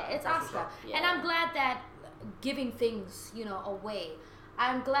Asuka style. Yeah, it's That's Asuka, Yeah. and I'm glad that giving things away.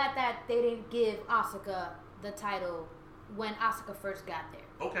 I'm glad that they didn't give Asuka the title when Asuka first got there.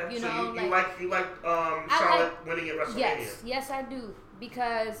 Okay, you like Charlotte winning at WrestleMania. Yes, I do,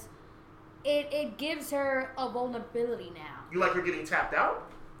 because it gives her a vulnerability now. You like her getting tapped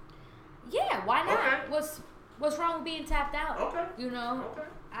out? Yeah, why not? Okay. What's wrong with being tapped out? Okay. You know? Okay.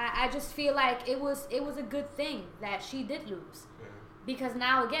 I just feel like it was a good thing that she did lose. Because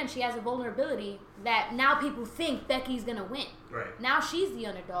now, again, she has a vulnerability that now people think Becky's going to win. Right. Now she's the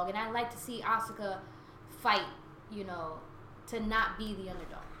underdog, and I'd like to see Asuka fight, you know, to not be the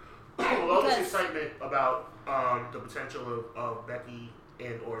underdog. Well, all this excitement about the potential of Becky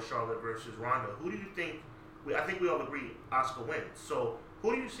and or Charlotte versus Ronda, who do you think, I think we all agree Asuka wins. So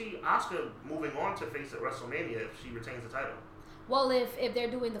who do you see Asuka moving on to face at WrestleMania if she retains the title? Well, if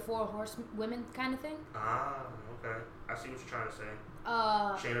they're doing the 4 horsewomen kind of thing. Ah, okay. I see what you're trying to say.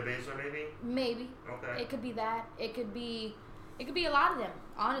 Shayna Baszler, maybe? Maybe. Okay. It could be that. It could be a lot of them,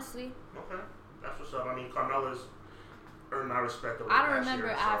 honestly. Okay. That's what's up. I mean, Carmella's earned my respect over the I don't past remember.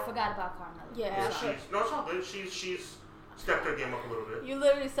 year, I so. forgot about Carmella. Yeah. It's all good. She's stepped her game up a little bit. You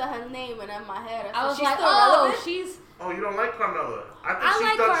literally said her name, and in my head, I was she's like, still oh, relevant? she's. Oh, you don't like Carmella? I think I she's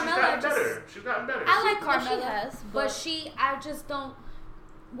like gotten Carmella, better. She's gotten better. I like Well, Carmella, she has, but I just don't.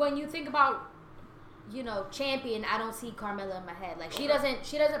 When you think about, you know, champion, I don't see Carmella in my head. Like she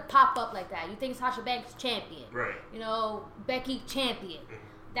doesn't pop up like that. You think Sasha Banks champion, Right. You know, Becky champion.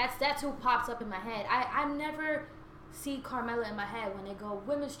 That's who pops up in my head. I never see Carmella in my head when they go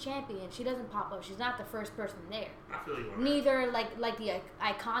women's champion. She doesn't pop up. She's not the first person there. I feel you on that. Neither like the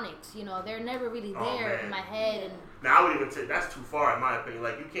Iconics. You know, they're never really Oh, there man. in my head. And Now I would even say that's too far in my opinion.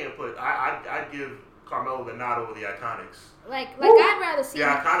 Like you can't put. I'd give Carmella the nod over the Iconics. like I'd rather see The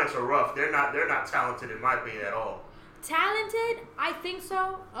Iconics are rough. They're not talented in my opinion at all. talented. I think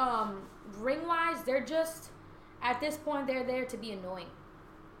so. Ring wise, they're just at this point they're there to be annoying.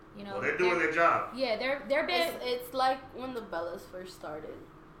 You know, Well, they're doing their job. Yeah, they're big. It's like when the Bellas first started.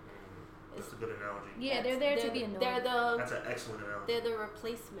 That's a good analogy. Yeah, they're there to be annoying. That's an excellent analogy. They're the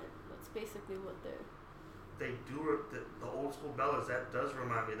replacement. That's basically what they're. They do the old school Bellas. That does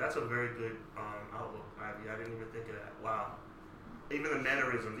remind me. That's a very good outlook, Ivy. I didn't even think of that. Wow. Even the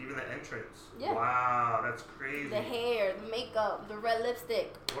mannerisms, even the entrance. Yeah. Wow, that's crazy. The hair, the makeup, the red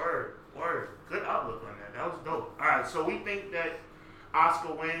lipstick. Word. Good outlook on that. That was dope. All right, so we think that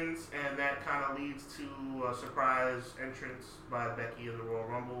Asuka wins, and that kind of leads to a surprise entrance by Becky in the Royal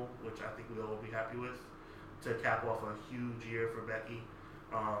Rumble, which I think we all will be happy with, to cap off a huge year for Becky.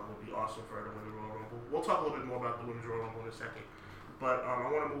 Would be awesome for her to win the Royal Rumble. We'll talk a little bit more about the Women's Royal Rumble in a second. But I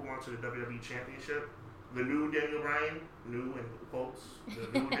want to move on to the WWE Championship. The new Daniel Bryan, new in quotes,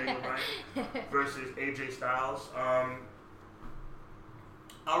 the new Daniel Bryan versus AJ Styles.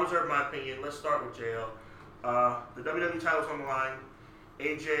 I'll reserve my opinion. Let's start with JL. The WWE title's on the line.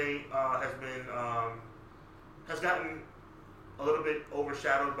 AJ has gotten a little bit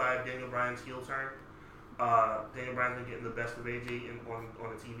overshadowed by Daniel Bryan's heel turn. Daniel Bryan's been getting the best of AJ on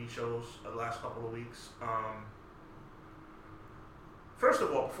the TV shows the last couple of weeks. First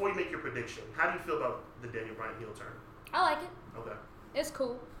of all, before you make your prediction, how do you feel about the Daniel Bryan heel turn? I like it. Okay. It's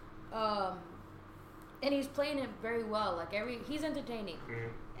cool. And he's playing it very well. Like he's entertaining.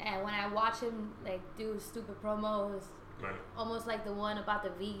 Mm-hmm. And when I watch him like do stupid promos, Right. almost like the one about the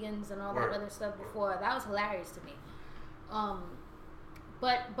vegans and all Word. that other stuff before, that was hilarious to me.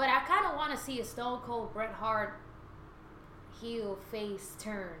 But I kind of want to see a Stone Cold Bret Hart heel face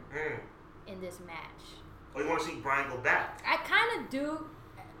turn in this match. Or you want to see Bryan go back? I kind of do,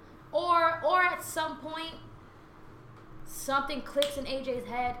 or at some point something clicks in AJ's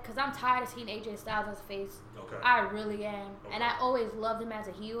head, because I'm tired of seeing AJ Styles as a face. Okay. I really am, Okay. and I always loved him as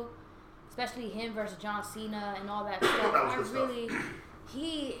a heel, especially him versus John Cena and all that stuff. That was good stuff.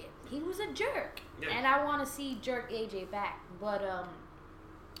 He was a jerk, Yeah. and I want to see jerk AJ back. But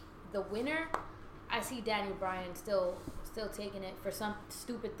the winner, I see Daniel Bryan still taking it for some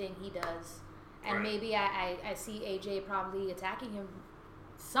stupid thing he does. And Right. maybe I see AJ probably attacking him.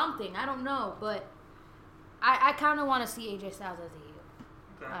 Something, I don't know. But I kind of want to see AJ Styles as a heel.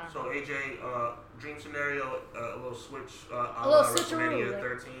 Okay. I don't So AJ, dream scenario, a little switch, A little switcheroo, WrestleMania like-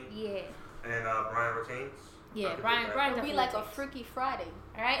 13, Yeah. and Bryan retains. Yeah, I could Bryan dig that. Bryan It'll be definitely like a takes. Freaky Friday.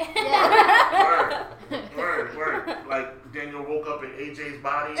 Alright? Word. Like Daniel woke up in AJ's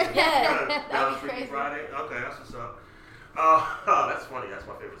body. And Yeah, that that'd was be Freaky crazy. Friday. Okay, that's what's up. That's funny. That's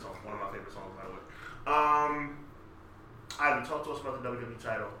my favorite song. One of my favorite songs, by the way. Ivy, talk to us about the WWE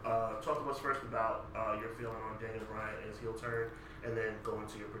title. Talk to us first about your feeling on Daniel Bryan and his heel turn, and then go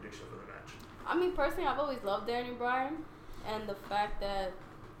into your prediction for the match. I mean, personally, I've always loved Daniel Bryan, and the fact that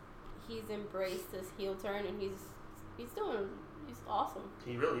he's embraced this heel turn, and he's awesome.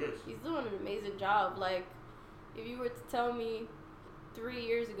 He really is. He's doing an amazing job. Like, if you were to tell me 3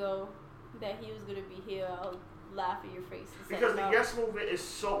 years ago that he was gonna be here, I'll laugh in your face. And say Because no. the Yes Movement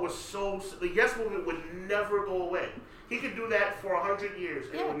the Yes Movement would never go away. He could do that for 100 years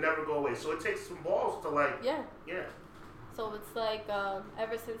and it would never go away. So it takes some balls to Yeah. Yeah. So it's like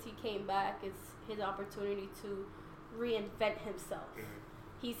ever since he came back, it's his opportunity to reinvent himself.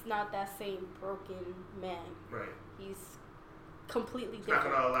 He's not that same broken man. Right. He's completely He's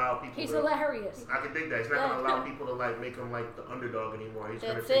different. not gonna allow people. He's hilarious. I can dig that. He's not gonna allow people to make him like the underdog anymore. He's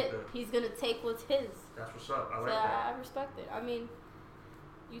That's gonna take it. He's gonna take what's his. That's what's up. I like So that. I respect it. I mean,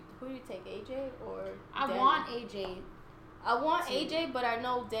 who do you take, AJ or? I Daniel? want AJ. I want AJ, but I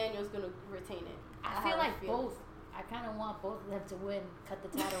know Daniel's gonna retain it. I feel like both. I kind of want both of them to win. Cut the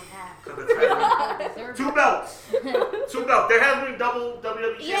title in half. Cut the title. Two belts. There has been double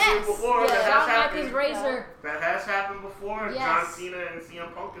WWE champions before. Yes. That has Shawn happened. Michaels Razor. That has happened before. Yes. John Cena and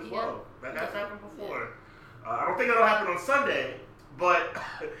CM Punk as well. That has happened before. I don't think it'll happen on Sunday, but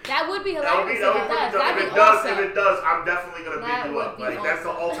that would be that would hilarious be pretty dope. If it does, I'm definitely gonna big you up. Like that's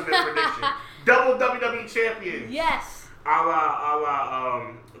the ultimate prediction. Double WWE champions. Yes. A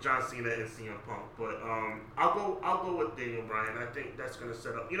la John Cena and CM Punk, but I'll go with Daniel Bryan. I think that's gonna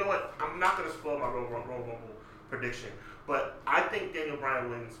set up. You know what? I'm not gonna spoil my Royal Rumble prediction, but I think Daniel Bryan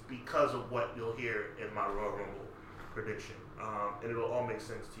wins because of what you'll hear in my Royal Rumble prediction, and it'll all make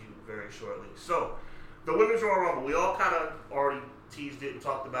sense to you very shortly. So, the Women's Royal Rumble, we all kind of already teased it and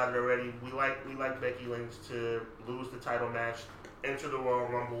talked about it already. We like Becky Lynch to lose the title match, enter the Royal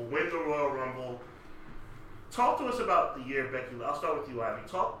Rumble, win the Royal Rumble. Talk to us about the year Becky Lynch. I'll start with you, Ivy.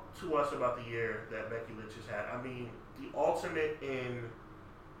 Talk to us about the year that Becky Lynch has had. I mean, the ultimate in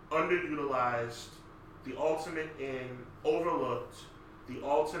underutilized, the ultimate in overlooked, the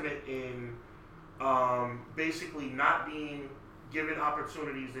ultimate in basically not being given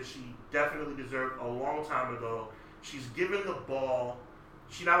opportunities that she definitely deserved a long time ago. She's given the ball.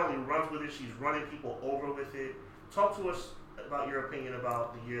 She not only runs with it, she's running people over with it. Talk to us about your opinion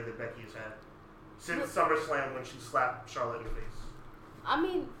about the year that Becky has had. Since SummerSlam when she slapped Charlotte in the face. I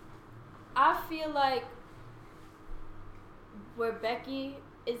mean, I feel like where Becky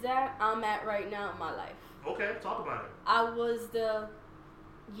is at, I'm at right now in my life. Okay, talk about it. I was the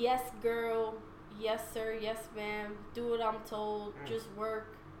yes girl, yes sir, yes ma'am, do what I'm told, just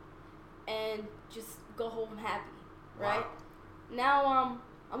work, and just go home happy, right? Wow. Now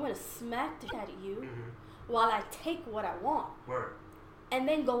I'm gonna smack the shit out of you while I take what I want. Word. And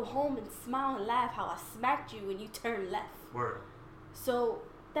then go home and smile and laugh how I smacked you when you turned left. Word. So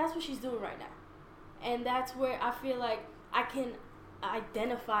that's what she's doing right now. And that's where I feel like I can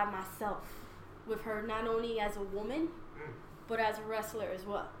identify myself with her, not only as a woman, but as a wrestler as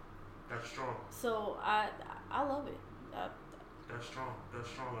well. That's strong. So I love it. That's strong. That's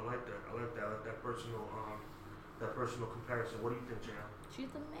strong. I like that. I like that personal comparison. What do you think, Jan?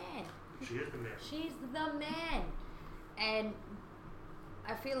 She's the man. She is the man. She's the man. And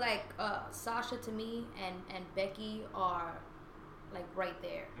I feel like Sasha to me and Becky are like right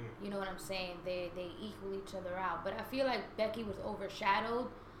there. You know what I'm saying? They equal each other out. But I feel like Becky was overshadowed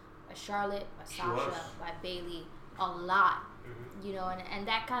by Charlotte, by Sasha, by Bayley a lot. You know, and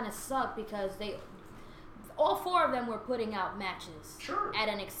that kind of sucked because all four of them were putting out matches at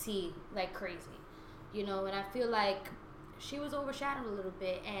NXT like crazy. You know, and I feel like she was overshadowed a little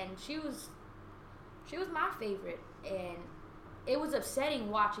bit, and she was my favorite, and it was upsetting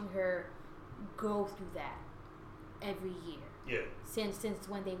watching her go through that every year. Yeah. Since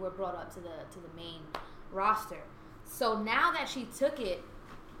when they were brought up to the main roster. So now that she took it,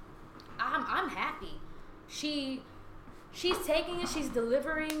 I'm happy. She's taking it, she's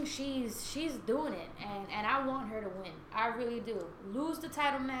delivering, she's doing it, and I want her to win. I really do. Lose the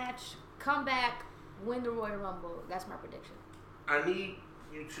title match, come back, win the Royal Rumble. That's my prediction. I need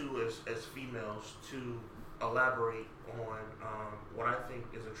you two as females to elaborate on what I think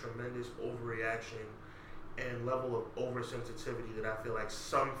is a tremendous overreaction and level of oversensitivity that I feel like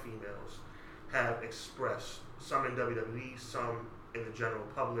some females have expressed, some in WWE, some in the general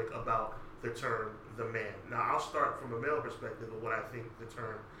public, about the term the man. Now, I'll start from a male perspective of what I think the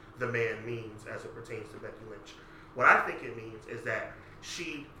term the man means as it pertains to Becky Lynch. What I think it means is that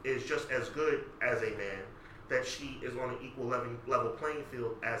she is just as good as a man, that she is on an equal level playing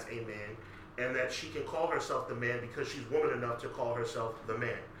field as a man, and that she can call herself the man because she's woman enough to call herself the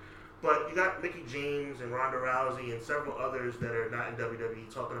man. But you got Mickie James and Ronda Rousey and several others that are not in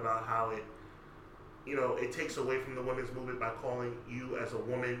WWE talking about how it takes away from the women's movement by calling you as a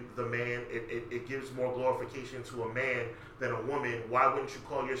woman the man. It gives more glorification to a man than a woman. Why wouldn't you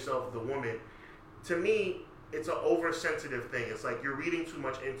call yourself the woman? To me, it's an oversensitive thing. It's like you're reading too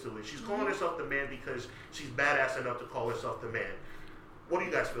much into it. She's calling herself the man because she's badass enough to call herself the man. What do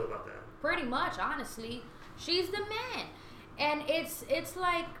you guys feel about that? Pretty much, honestly. She's the man. And it's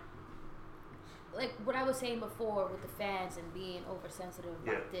like like what I was saying before with the fans and being oversensitive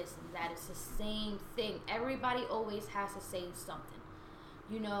about this and that, it's the same thing. Everybody always has to say something,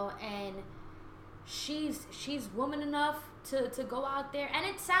 you know, and she's woman enough to go out there, and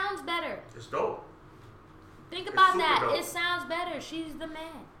it sounds better. It's dope. Think about that. Dope. It sounds better. She's the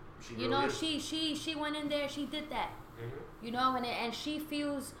man. She you really know, is. she went in there. She did that. Mm-hmm. You know, and she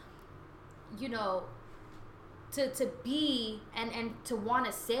feels, you know, to be and to want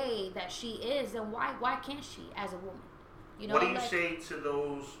to say that she is, then why can't she as a woman? You know, what do you say to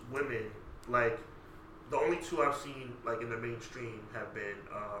those women? Like, the only two I've seen like in the mainstream have been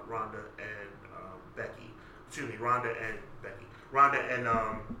Rhonda and Becky. Excuse me, Rhonda and Becky. Rhonda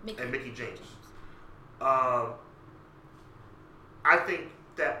and Mickie James. I think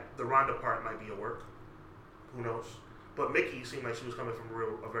that the Rhonda part might be a work. Who knows? But Mickie seemed like she was coming from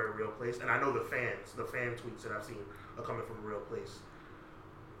a very real place, and I know the fan tweets that I've seen are coming from a real place.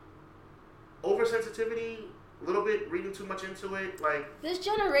 Oversensitivity, a little bit, reading too much into it, like this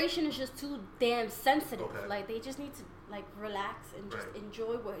generation is just too damn sensitive. Okay. Like they just need to like relax and just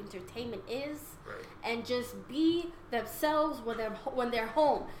enjoy what entertainment is, right. and just be themselves when they're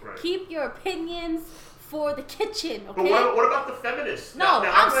home. Right. Keep your opinions for the kitchen, okay? But what about the feminists? No,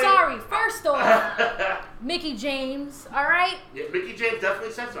 I'm sorry. First off, Mickie James, all right? Yeah, Mickie James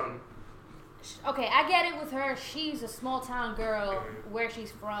definitely said something. Okay, I get it with her. She's a small town girl. Where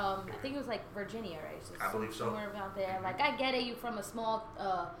she's from, I think it was like Virginia, right? So I believe so. Somewhere around there. Like, I get it. You from a small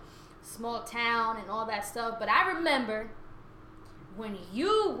town and all that stuff. But I remember when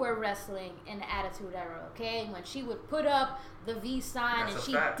you were wrestling in the Attitude Era, okay? When she would put up the V sign and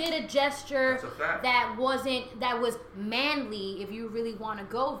she did a gesture that was manly, if you really want to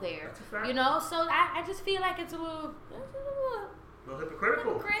go there. That's a fact. You know? So I just feel like it's a little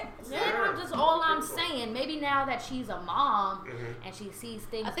hypocritical. Yeah, just all I'm saying. Maybe now that she's a mom and she sees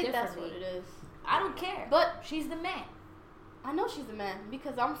things I think differently. that's what it is. I don't care. But she's the man. I know she's the man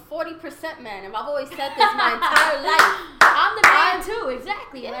because I'm 40% man, and I've always said this my entire life. I'm the man too,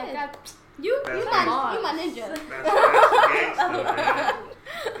 exactly. Yeah. Like, you my ninja. That's gangster, man.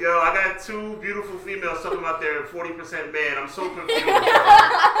 Yo, I got two beautiful females talking about their 40% man. I'm so confused. No,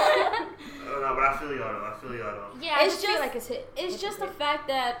 but I feel y'all though. Yeah, I just feel like it's just the fact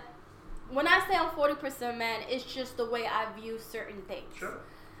that when I say I'm 40% man, it's just the way I view certain things. Sure.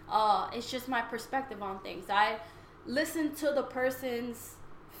 It's just my perspective on things. I listen to the person's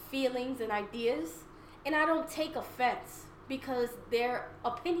feelings and ideas, and I don't take offense because their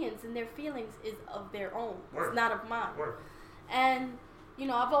opinions and their feelings is of their own. Word. It's not of mine. Word. And, you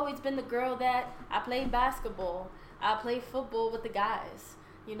know, I've always been the girl that I played basketball. I played football with the guys.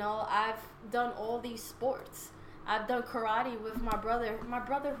 You know, I've done all these sports. I've done karate with my brother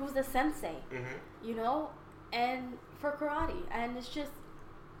who's a sensei, you know, and for karate. And it's just,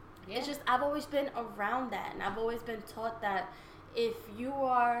 I've always been around that. And I've always been taught that if you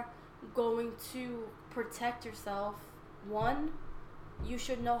are going to protect yourself, one, you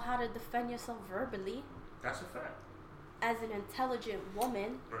should know how to defend yourself verbally. That's a fact. As an intelligent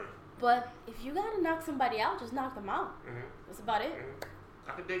woman. Right. But if you gotta knock somebody out, just knock them out. That's about it.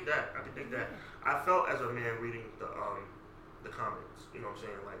 I could dig that. I felt as a man reading the comments, you know what I'm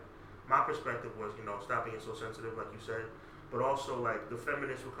saying? Like, my perspective was, you know, stop being so sensitive, like you said. But also, like, the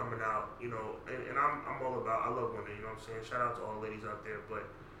feminists were coming out, you know, and I'm all about, I love women, you know what I'm saying? Shout out to all ladies out there. But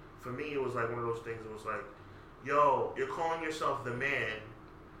for me, it was like one of those things, it was like, yo, you're calling yourself the man,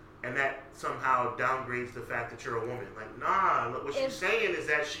 and that somehow downgrades the fact that you're a woman. Like, nah, look, what she's saying is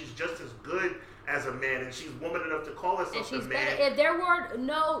that she's just as good as a man, and she's woman enough to call herself a man. Better. If there were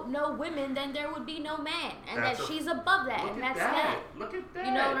no women, then there would be no man, and she's above that, and that's that. Look at that.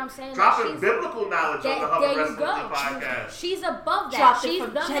 You know what I'm saying? Dropping biblical knowledge on the Hubbard Wrestling podcast. She's above that. She's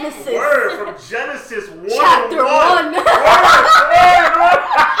the Genesis. man. Word from Genesis 1. Chapter 1. Word.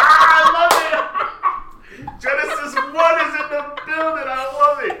 I love it. Genesis 1 is in the building. I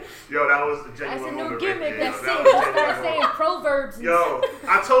love it. Yo, that was the genuine That's a new moment gimmick. right there. That's it. Just start saying proverbs. Yo,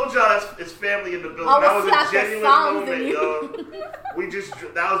 I told y'all it's family in the building. That was a genuine moment, yo.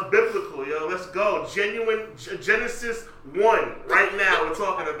 That was biblical, yo. Let's go. Genuine Genesis 1 right now. We're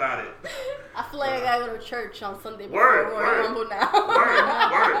talking about it. I feel like I gotta go to church on Sunday before Word. Royal Rumble now.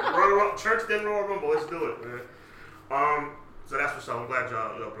 Word. Church then Royal Rumble. Let's do it, man. So that's what's up. I'm glad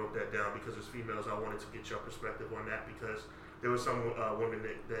y'all broke that down because as females, I wanted to get your perspective on that because there was some women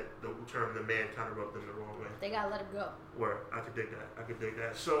that the term the man kind of rubbed them the wrong way. They gotta let it go. Word. I could dig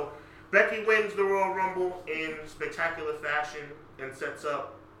that. So Becky wins the Royal Rumble in spectacular fashion and sets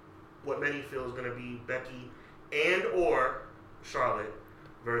up what many feel is going to be Becky and or Charlotte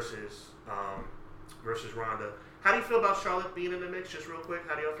versus Ronda. How do you feel about Charlotte being in the mix? Just real quick,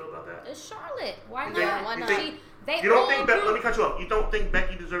 how do y'all feel about that? It's Charlotte. Why You not? think- Why you not? think- They You don't all think? grew Let me cut you off. You don't think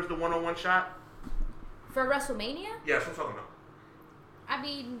Becky deserves the one-on-one shot? for WrestleMania? Yeah, that's what I'm talking about. I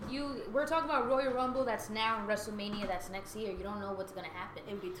mean, we're talking about Royal Rumble that's now and WrestleMania that's next year. You don't know what's gonna happen.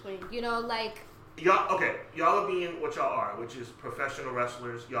 In between. You know, like Y'all are being what y'all are, which is professional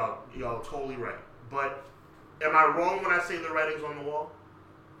wrestlers. Y'all totally right. But am I wrong when I say the writing's on the wall?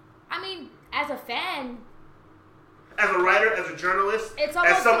 I mean, as a fan, As a writer, as a journalist, It's as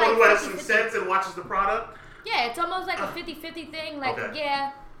almost someone like who has some 50-50. sense and watches the product, yeah, it's almost like a 50-50 thing. Like, Okay.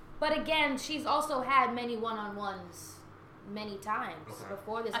 yeah, but again, she's also had many one-on-ones many times Okay.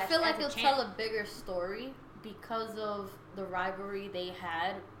 before this. I as- feel as like a it'll champ. tell a bigger story because of the rivalry they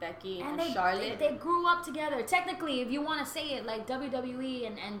had, Becky and, And Charlotte. they grew up together. Technically, if you want to say it, like WWE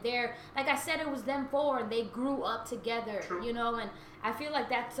and they're, like I said, it was them four, and they grew up together. True. You know, and I feel like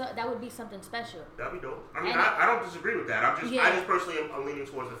that would be something special. that'd be dope. I mean, And- I don't disagree with that. I Yeah. just personally am leaning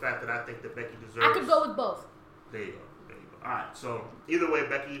towards the fact that I think that Becky deserves. I could go with both. There you go. All right. So either way,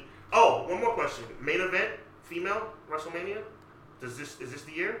 Becky. Oh, one more question. Main event, female WrestleMania. Is this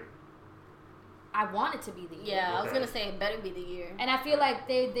the year? I want it to be the year. yeah, I was Okay. gonna say it better be the year. And I feel like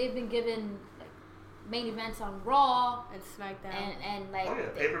they've been given like main events on Raw And SmackDown. and like Oh, yeah,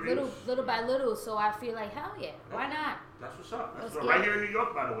 pay-per-views. little by little. So I feel like hell yeah, why Okay. not? That's what's up. That's Let's what's get up. Right it. here in New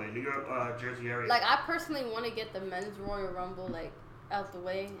York, by the way, New York, Jersey area. Like, I personally want to get the men's Royal Rumble, like, out the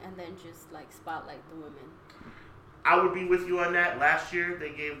way and then just, like, spotlight the women. I would be with you on that. Last year,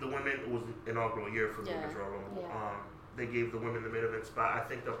 they gave the women, it was the inaugural year for the Yeah. Women's Royal Rumble. Yeah. They gave the women the main event spot. I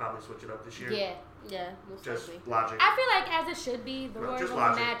think they'll probably switch it up this year. Yeah. Yeah, most Just likely. logic. I feel like as it should be, the No, Royal just Rumble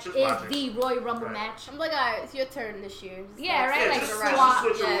logic, match just is logic. the Royal Rumble Right. match. I'm like, alright, it's your turn this year. Yeah, right, Yeah, like just swap,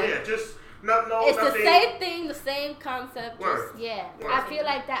 switch yeah. them. Yeah, just no. It's the nothing. same thing, the same concept. Word. Just, Yeah, Word. I feel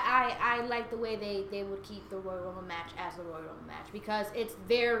like that. I like the way they would keep the Royal Rumble match as the Royal Rumble match because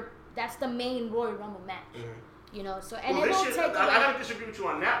that's the main Royal Rumble match. Mhm. You know, so and Well, it this won't shit, take I away. gotta disagree with you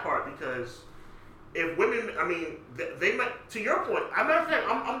on that part because if women, I mean, they might. To your point, I matter of fact,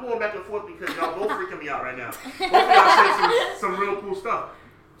 I'm going back and forth because y'all both freaking me out right now. Both of y'all say some real cool stuff.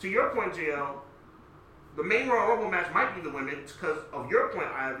 To your point, JL, the main Royal Rumble match might be the women because of your point,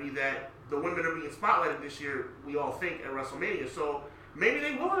 Ivy, that the women are being spotlighted this year. We all think at WrestleMania, so maybe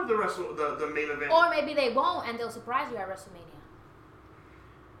they will have the main event. Or maybe they won't, and they'll surprise you at WrestleMania.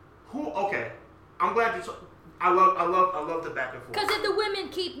 Who? Okay, I'm glad you. I love the back and forth. Because if the women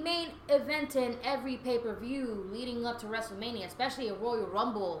keep main eventing every pay-per-view leading up to WrestleMania, especially a Royal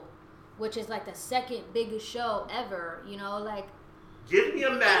Rumble, which is like the second biggest show ever, you know, like Give me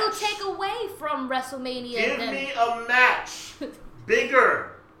a match. it'll take away from WrestleMania. Give then. me a match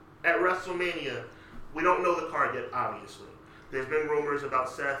bigger at WrestleMania. We don't know the card yet, obviously. There's been rumors about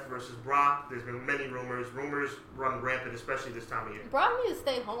Seth versus Brock. There's been many rumors. Rumors run rampant, especially this time of year. Brock needs to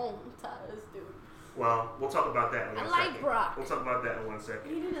stay home. I'm tired of this dude. Well, we'll talk about that in I one like second. Brock. We'll talk about that in 1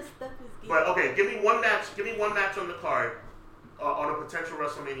 second. He need to step his game. But okay, give me one match. Give me one match on the card, on a potential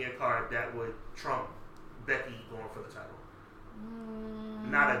WrestleMania card that would trump Becky going for the title.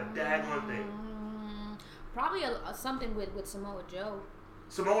 Not a daggone thing. Probably something with Samoa Joe.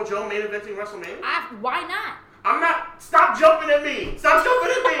 Samoa Joe main eventing WrestleMania. Why not? I'm not. Stop jumping at me. Stop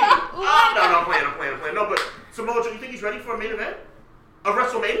jumping at me. No, I'm playing. No, but Samoa Joe, you think he's ready for a main event of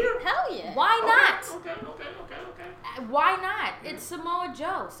WrestleMania? Hell yeah. Why not? Okay. Why not? It's Samoa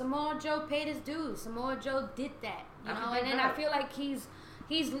Joe. Samoa Joe paid his dues. Samoa Joe did that, you I know. can And dig then I that. feel like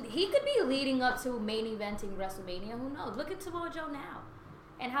he could be leading up to main eventing WrestleMania. Who knows? Look at Samoa Joe now,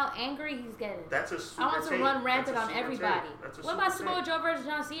 and how angry he's getting. That's a super I want to take. run rampant That's a on super everybody. take. That's a What super about Samoa take. Joe versus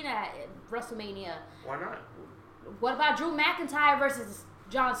John Cena at WrestleMania? Why not? What about Drew McIntyre versus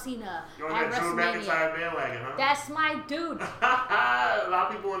John Cena You're on at that Drew WrestleMania? McIntyre bandwagon, huh? That's my dude. A lot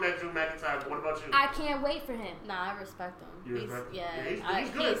of people on that Drew McIntyre. What about you? I can't wait for him. Nah, I respect him. You respect him? Yeah, Yeah, he's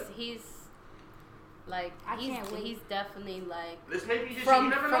good. He's like I can't wait. he's definitely like This may be his from you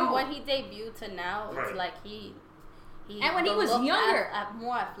never from know. when he debuted to now. Right. It's like he And when he the was look younger.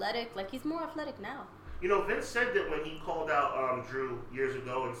 more athletic. Like he's more athletic now. You know, Vince said that when he called out Drew years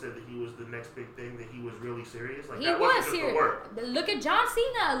ago and said that he was the next big thing, that he was really serious. Like He that was wasn't just serious. a work. Look at John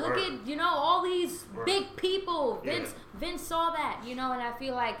Cena. Look Word. at all these Word. big people. Yeah. Vince saw that, and I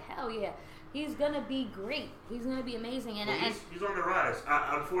feel like hell yeah, he's gonna be great. He's gonna be amazing. And, Well, and he's on the rise.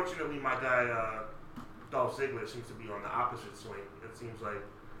 Unfortunately, my guy Dolph Ziggler seems to be on the opposite swing. It seems like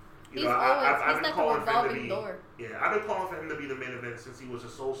He's always I've he's been like a calling for him to revolving be. door. Yeah, I've been calling for him to be the main event since he was a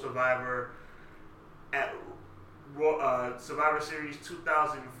sole survivor at Survivor Series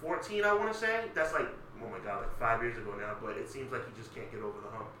 2014. I want to say that's like, oh my god, like 5 years ago now. But it seems like he just can't get over the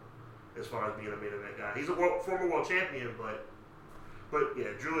hump. as far as being a main event guy. He's a former world champion, but yeah,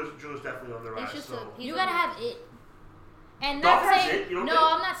 Drew is definitely on the rise. You gotta have it. And Dolph not has saying it. You don't no, think?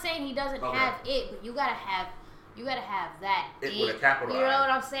 I'm not saying he doesn't have it, but you gotta have that It with a capital You know I. what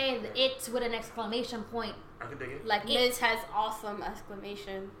I'm saying? It's with an exclamation point. I can dig it. Like Miz has awesome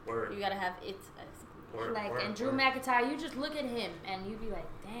exclamation. Word. You gotta have it. Word, And Drew word. McIntyre, you just look at him and you be like,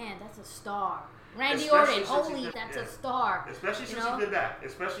 damn, that's a star. Randy Especially Orton, since holy, he's been- that's yeah. a star. Especially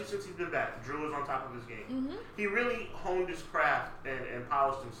since he's been back. Drew is on top of his game. Mm-hmm. He really honed his craft and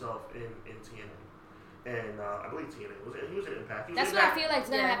polished himself in TNA. And I believe TNA. He was in Impact. He was That's in what I Impact. feel like is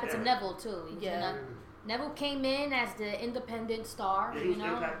gonna happen to Yeah. Neville too. He's Yeah. gonna- Neville came in as the independent star, Yeah, he you was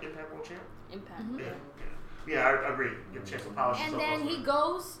know. Impact World Champ. Impact. Mhm. Yeah, I agree. Get a chance to polish And himself. then also. he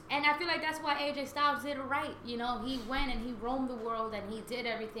goes, and I feel like that's why AJ Styles did it right. You know, he went and he roamed the world and he did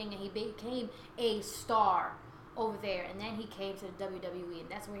everything and he became a star over there. And then he came to the WWE and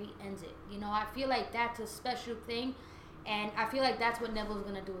that's where he ends it. You know, I feel like that's a special thing, and I feel like that's what Neville's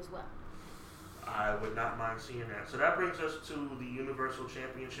gonna do as well. I would not mind seeing that. So that brings us to the Universal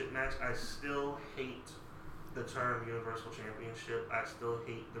Championship match. I still hate the term Universal Championship. I still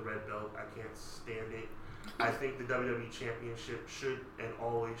hate the red belt. I can't stand it. I think the WWE Championship should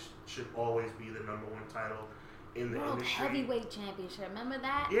always be the number one title in the World industry. Heavyweight Championship, remember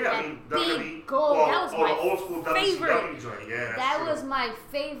that? Yeah, that I mean big WWE. gold. Well, that was the my old school favorite. WCW joint. Yeah, that's That true. was my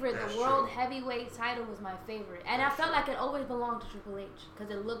favorite. That's The World true. Heavyweight title was my favorite, and That's I felt true. like it always belonged to Triple H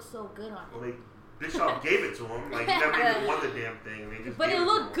because it looked so good on him. Well, Bischoff gave it to him. Like he never even won the damn thing. They just But gave it to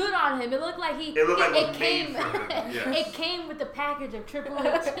looked him. good on him. It looked like he. It looked like it was came. made for him. Yeah. It came with the package of Triple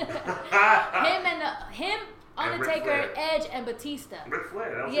H, him, And Ric Undertaker, Flair. Edge, and Batista. Ric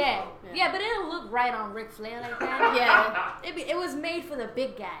Flair. That was Yeah. his Yeah, but it didn't look right on Ric Flair like that. Yeah. It was made for the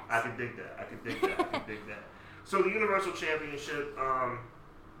big guys. I could dig that. I could dig that. So the Universal Championship, I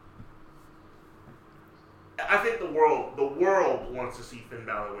think the world wants to see Finn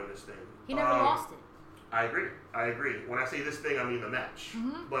Balor win this thing. He never lost it. I agree. When I say this thing, I mean the match.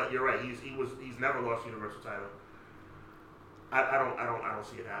 Mhm. But you're right. He's never lost the Universal title. I don't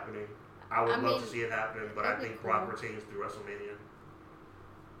see it happening. I would love to see it happen, but I it'd be think Brock cool. retains through WrestleMania.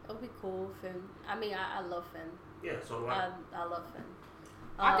 It'll be cool, Finn. I mean, I love Finn. Yeah, so do I. I love Finn.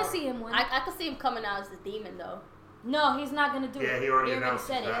 I could see him win. I could see him coming out as the demon, though. No, he's not gonna do Yeah, it. he already announced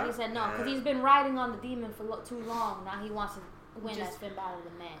said it. that. He said no because Yeah. he's been riding on the demon for too long. Now he wants to win Just- as Finn Balor, the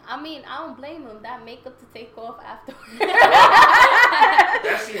man. I mean, I don't blame him. That makeup to take off after.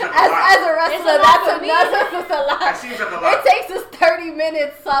 That seems like a lot. As a It's wrestler, a lot that's for me. a lot. That seems like a lot. It takes us 30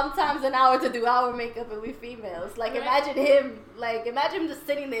 minutes, sometimes an hour, to do our makeup, and we females. Like, Right. imagine him just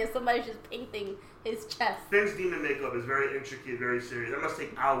sitting there, somebody's just painting his chest. Finn's demon makeup is very intricate, very serious. That must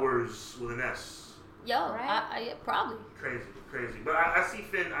take hours with an S. Yo, Right. I probably. Crazy. But I see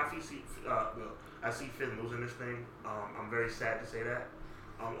Finn. I see Finn losing this thing. I'm very sad to say that.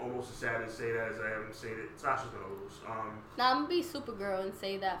 I'm almost as sad to say that as I am to say that Sasha's gonna lose. Now I'm gonna be Supergirl and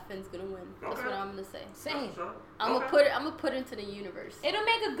say that Finn's gonna win. That's Okay. what I'm gonna say. Same. I'm gonna put it into the universe. It'll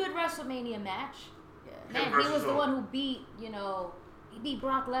make a good WrestleMania match. Yeah. Man, he versus was the who? one who beat, he beat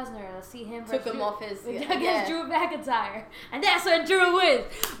Brock Lesnar. Let's see him Took versus him off his against yeah. Drew McIntyre, and that's when Drew wins.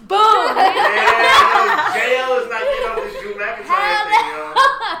 Boom! Yeah, JL is not getting up this Drew McIntyre thing, yo.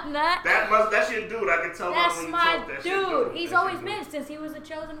 Not. That's your dude. I can tell by That's when you my talk. That's your dude. He's That's always your dude. been since he was the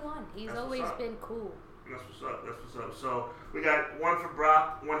chosen one. He's That's always what's up. been cool. That's what's up. So we got one for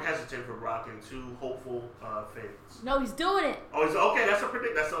Brock, one hesitant for Brock, and two hopeful Finns. No, he's doing it. Oh, okay. That's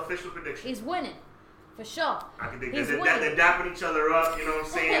an official prediction. He's winning, for sure. I can think He's they're winning. dapping each other up. You know what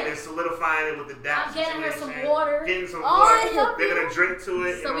I'm saying? They're solidifying it with the dap I'm getting her situation. some water. Getting some Oh, water. I love They're you. gonna drink to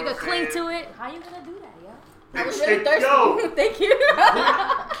it. So we can cling to it. How you gonna do that, yo? I was really thirsty. Yo, Thank you.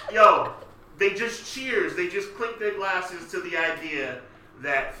 yo, they just cheers. They just clink their glasses to the idea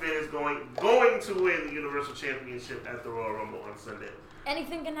that Finn is going to win the Universal Championship at the Royal Rumble on Sunday.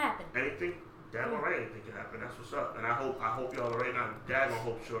 Anything can happen. Anything? Damn alright, anything can happen. That's what's up. And I hope y'all are right now. Dad gonna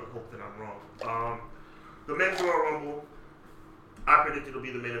hope that I'm wrong. The men's Royal Rumble, I predict it'll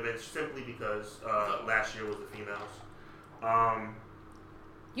be the main event simply because last year was the females.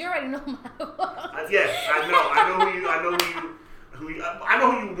 You already know my. Yes, I know who you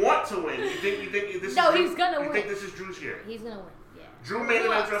want to win. You think this No, is he's gonna you win. think this is Drew's year? He's gonna win. Yeah. Drew main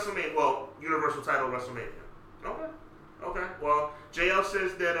Who event else? WrestleMania. Well, Universal title WrestleMania. Okay. Well, JL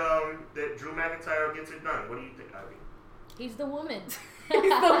says that Drew McIntyre gets it done. What do you think, Ivy? He's the woman. He's the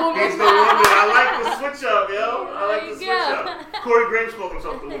woman. I like the switch up, yo. I like the switch There you up. Corey Graves called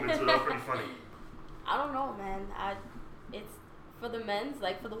himself the woman too. That was pretty funny. I don't know, man. It's for the men's,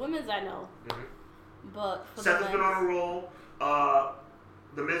 like for the women's, I know, Mhm. but for Seth the has been on a men's, roll.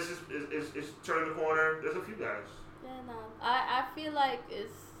 The Miz is turning the corner. There's a few guys. Yeah, no. I feel like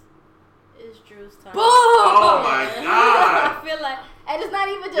it's Drew's time. Boom! Oh my God! I feel like, and it's not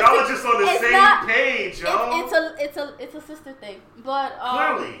even just. Y'all are just on the same page, yo. It's a sister thing, but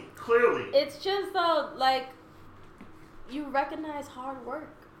clearly. It's just like you recognize hard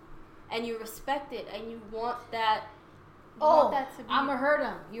work, and you respect it, and you want that. That to be. I'ma hurt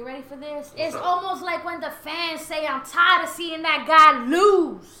him. You ready for this? It's up? almost like when the fans say, "I'm tired of seeing that guy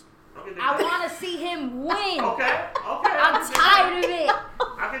lose. I want to see him win." Okay. I'm tired of it.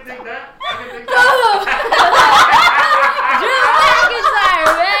 I can think that. Drew McIntyre,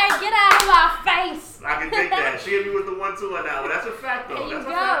 man, get out of my face. I can think that. She hit me with the 1-2 on that one. That's a fact, though. There you That's a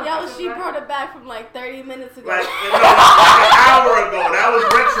go. fact. Yo, That's a she fact. brought it back from like 30 minutes ago. Like an hour ago. That was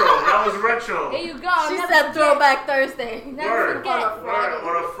retro. There you go. She Never said forget. Throwback Thursday. Never Word. forget.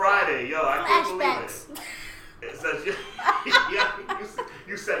 On a Friday. Yo, I can't believe Flashbacks. it. It says,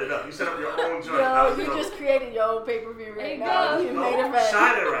 you set it up. You set up your own joint. Yo, you just created your own pay-per-view right you now. go. You made it right.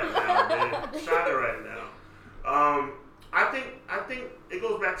 Shine it right now, man. Shine it right now. I think it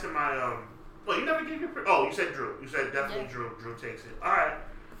goes back to my Well, you never gave your. You said Drew. You said definitely Drew. Drew takes it. All right.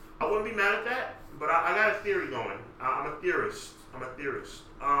 I wouldn't be mad at that, but I got a theory going. I'm a theorist.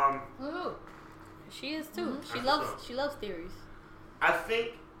 Ooh. She is too. Mm-hmm. She loves theories. I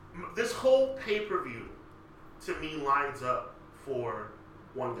think this whole pay-per-view to me lines up for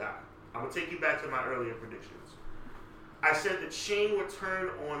one guy. I'm gonna take you back to my earlier predictions. I said that Shane would turn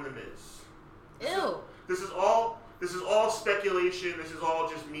on the Miz. Ew. This is all speculation. This is all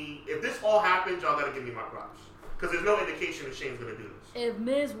just me. If this all happens, y'all gotta give me my props because there's no indication that Shane's gonna do this. If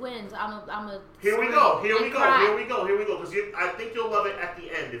Miz wins, I'm a. Here we go. Cry. Because I think you'll love it at the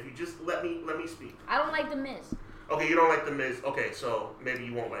end if you just let me speak. I don't like the Miz. Okay, you don't like the Miz. Okay, so maybe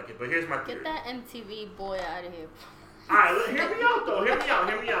you won't like it. But here's my theory. Get that MTV boy out of here. All right, hear me out though. Hear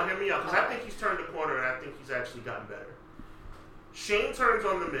me out. Because I think he's turned the corner and I think he's actually gotten better. Shane turns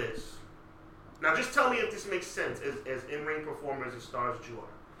on the Miz. Now just tell me if this makes sense as in-ring performers and stars that you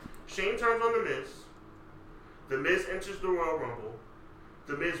are. Shane turns on the Miz. The Miz enters the Royal Rumble.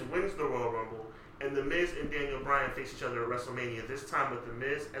 The Miz wins the Royal Rumble. And The Miz and Daniel Bryan face each other at WrestleMania, this time with The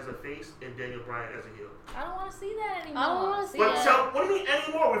Miz as a face and Daniel Bryan as a heel. I don't want to see that anymore. I don't want to see But that. what do you mean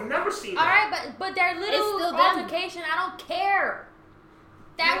anymore? We've never seen All that. right, but their It's little still them. altercation, I don't care.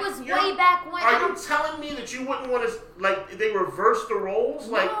 That was You're- way back when. Are you telling me that you wouldn't want to, like, they reverse the roles?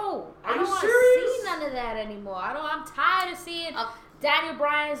 Like, No, are I you don't want to serious? see none of that anymore. I'm tired of seeing Daniel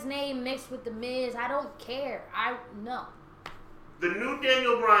Bryan's name mixed with the Miz. I don't care. No. The new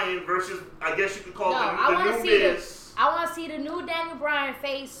Daniel Bryan versus, I guess you could call No, it I the want new to see Miz. I want to see the new Daniel Bryan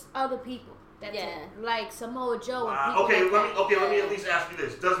face other people. That's Yeah. it. Like Samoa Joe and people Okay, like that. let me at least ask you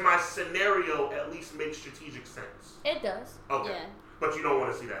this: does my scenario at least make strategic sense? It does. Okay, Yeah. but you don't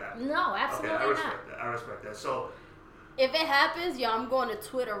want to see that happen. No, absolutely Okay, I not. respect that. So If it happens, yo, I'm going to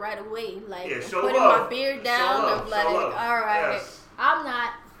Twitter right away. Like, yeah, show putting love. my beard Show down. love, I'm like, show love. all right. Yes. I'm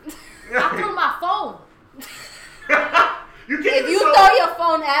not. I threw my phone. You can't. If you so, throw your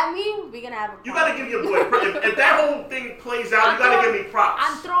phone at me, we're going to have a problem. you gotta give your boy. If that whole thing plays out, you gotta give me props.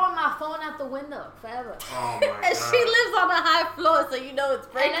 I'm throwing my phone out the window forever. Oh my god. And she lives on a high floor, so you know it's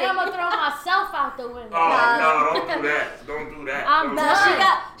And breaking. then I'm gonna throw myself out the window. Oh Nah. no! Don't do that. Don't do that. I'm Don't done. do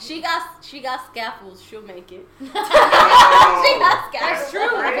that. she got scaffolds. She'll make it. Oh. She got scaffolds. That's true.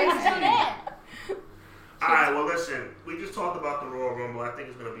 I can do that. All right, well, listen. We just talked about the Royal Rumble. I think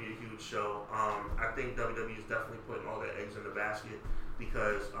it's going to be a huge show. I think WWE is definitely putting all their eggs in the basket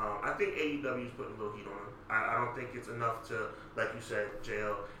because I think AEW is putting a little heat on them. I don't think it's enough to, like you said,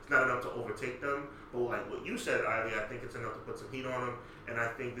 JL, it's not enough to overtake them. But like what you said, Ivy, I think it's enough to put some heat on them. And I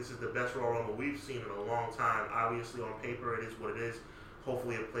think this is the best Royal Rumble we've seen in a long time. Obviously, on paper, it is what it is.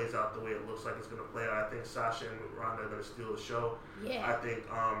 Hopefully, it plays out the way it looks like it's going to play out. I think Sasha and Ronda are going to steal the show. Yeah. I think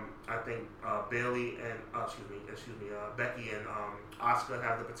Bailey and Becky and Asuka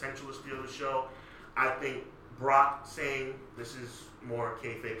have the potential to steal the show. I think Brock saying this is more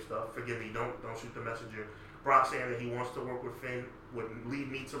kayfabe stuff. Forgive me, don't shoot the messenger. Brock saying that he wants to work with Finn would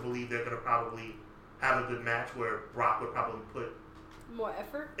lead me to believe they're going to probably have a good match where Brock would probably put More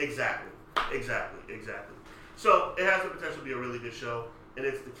effort? exactly. So it has the potential to be a really good show, and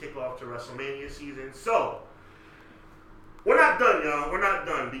it's the kickoff to WrestleMania season. So we're not done, y'all. We're not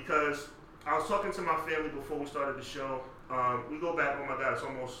done because I was talking to my family before we started the show. We go back, oh my God, it's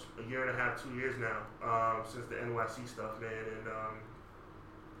almost a year and a half, 2 years now since the NYC stuff, man. And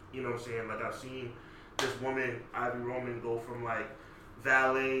you know what I'm saying? Like I've seen this woman, Ivy Roman, go from like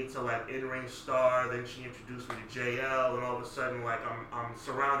valet to like in-ring star. Then she introduced me to JL, and all of a sudden, like I'm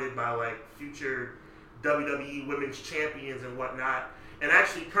surrounded by like future WWE women's champions and whatnot. And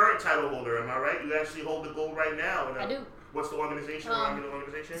actually, current title holder, am I right? You actually hold the gold right now. I do. What's the organization? Remind me the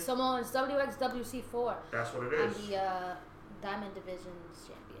organization? Samoans WXWC4. That's what it is. I'm the Diamond Division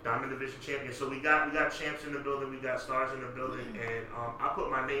champion. Diamond Division champion. So we got champs in the building. We got stars in the building, and I put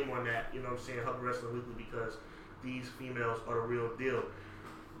my name on that. You know what I'm saying? Hubbard Wrestling Weekly, because these females are the real deal.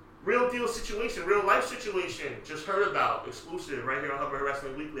 Real deal situation, real life situation. Just heard about, exclusive right here on Hubbard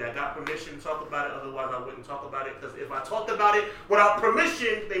Wrestling Weekly. I got permission to talk about it. Otherwise, I wouldn't talk about it, because if I talked about it without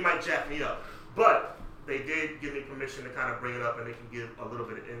permission, they might jack me up. But they did give me permission to kind of bring it up, and they can give a little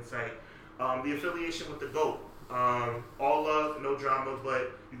bit of insight. The affiliation with the GOAT. All love, no drama,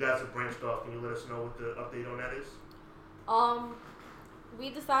 but you guys have branched off. Can you let us know what the update on that is? We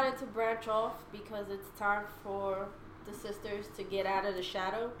decided to branch off because it's time for the sisters to get out of the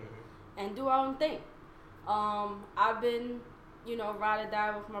shadow and do our own thing. I've been, ride or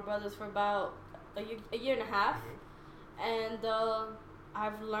die with my brothers for about a year and a half, and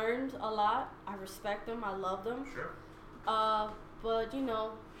I've learned a lot. I respect them. I love them. Sure. But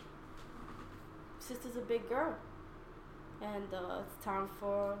sister's a big girl, and it's time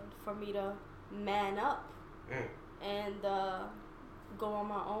for me to man up and go on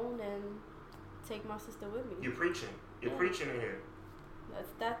my own and take my sister with me. You're preaching. You're preaching in here.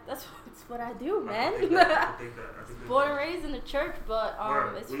 That's what I do, man. I think that. Born and raised in the church, but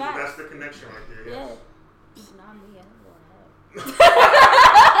it's facts. That's the connection right there. Yes. Yeah. Not me. I don't want to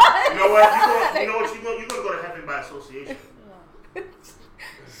You know what? You're gonna go to heaven by association. Yeah.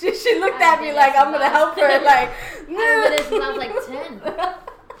 She looked at me like I'm gonna help her. Like, I've been this since I was like 10.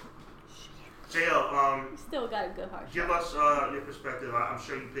 JL, you still got a good heart. give us your perspective. I'm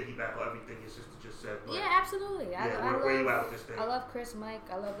sure you piggyback on everything your sister just said. But Yeah, absolutely. where you at with this thing? I love Chris, Mike.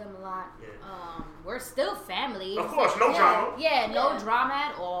 I love them a lot. Yeah. We're still family. Of course, no drama. Yeah, no drama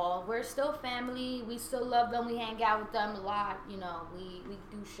at all. We're still family. We still love them. We hang out with them a lot. We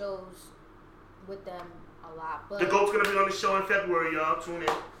do shows with them a lot. But The GOAT's gonna be on the show in February, y'all. Tune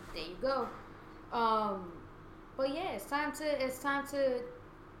in. there you go. But yeah, it's time to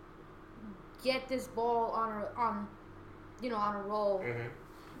get this ball on a roll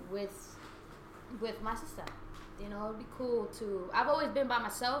with my sister. It'd be cool to. I've always been by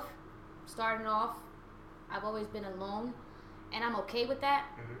myself, starting off. I've always been alone, and I'm okay with that.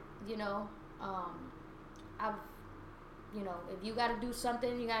 If you got to do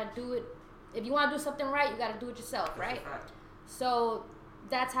something, you got to do it. If you want to do something right, you got to do it yourself, right? So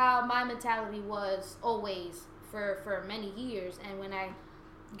that's how my mentality was always for many years. And when I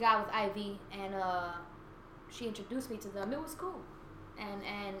got with Ivy and she introduced me to them, it was cool.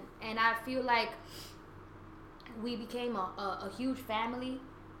 And I feel like we became a huge family,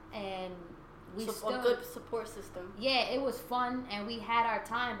 and we still a good support system. Yeah, it was fun, and we had our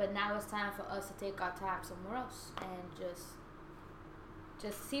time, but now it's time for us to take our time somewhere else and just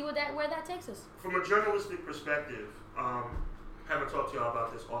see where that takes us. From a journalistic perspective, haven't talked to y'all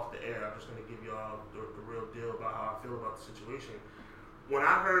about this off the air. I'm just going to give y'all the real deal about how I feel about the situation. When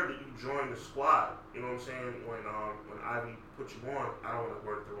I heard that you joined the squad, you know what I'm saying? When Ivy put you on, I don't want to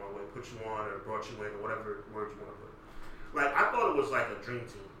word it the wrong way, put you on or brought you in or whatever word you want to put. Like, I thought it was like a dream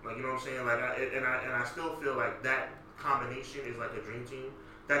team. Like, you know what I'm saying? Like, I still feel like that combination is like a dream team.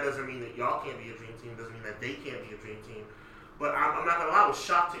 That doesn't mean that y'all can't be a dream team. Doesn't mean that they can't be a dream team. But I'm not gonna lie, I was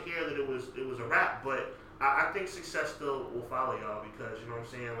shocked to hear that it was a wrap. But I think success still will follow y'all, because you know what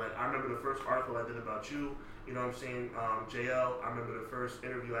I'm saying. Like, I remember the first article I did about you. You know what I'm saying, JL. I remember the first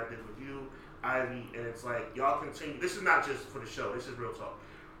interview I did with you, Ivy, and it's like y'all continue. This is not just for the show. This is real talk.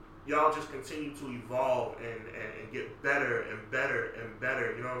 Y'all just continue to evolve and get better and better and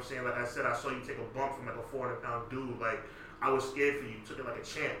better. You know what I'm saying? Like I said, I saw you take a bump from like a 400-pound dude. Like, I was scared for you. You took it like a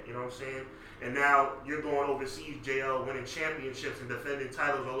champ. You know what I'm saying? And now you're going overseas, JL, winning championships and defending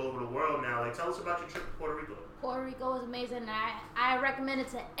titles all over the world now. Like, tell us about your trip to Puerto Rico. Puerto Rico is amazing. I recommend it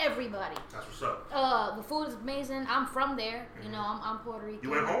to everybody. That's what's up. The food is amazing. I'm from there. I'm Puerto Rican. You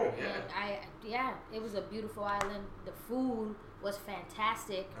went home, yeah. It was a beautiful island. The food was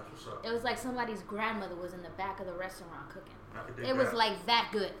fantastic. That's what's up. It was like somebody's grandmother was in the back of the restaurant cooking. I could dig it that. was like that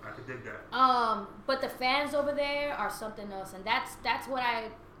good. I could dig that. But the fans over there are something else, and that's what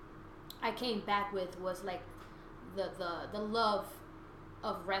I came back with, was like the love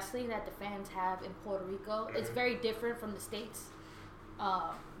of wrestling that the fans have in Puerto Rico. It's very different from the States.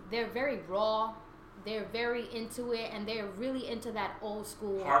 They're very raw. They're very into it, and they're really into that old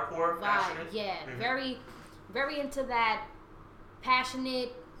school hardcore, vibe. passionate. Yeah, very, very into that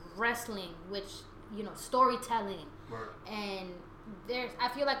passionate wrestling, which storytelling. Right. And I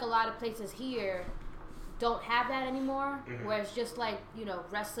feel like a lot of places here don't have that anymore, where it's just like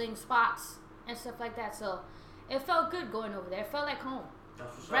wrestling spots and stuff like that. So it felt good going over there. It felt like home.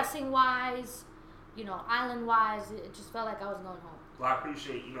 That's what's up. Wrestling wise, you know, island wise, it just felt like I was going home. Well, I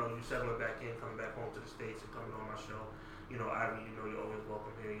appreciate, you settling back in, coming back home to the States and coming on my show. Ivy, you're always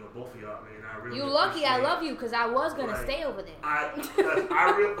welcome here. Both of y'all, man. I really You lucky I appreciate- love you because I was going to Like, stay over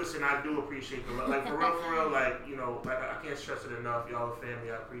there. Listen, I do appreciate the love. Like, for real, like, I can't stress it enough. Y'all are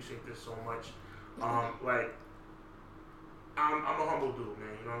family. I appreciate this so much. Like, I'm a humble dude, man.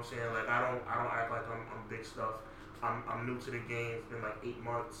 You know what I'm saying? Like, I don't act like I'm big stuff. I'm new to the game. It's been like 8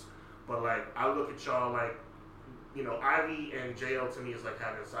 months. But, like, I look at y'all like, Ivy and JL to me is like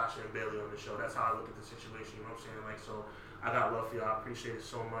having Sasha and Bailey on the show. That's how I look at the situation. You know what I'm saying? Like, so I got love for y'all. I appreciate it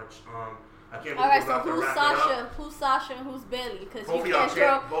so much. I can't believe All right, we're so about to who's wrap it Sasha? up. Who's Sasha and who's Bailey? Because Both you of y'all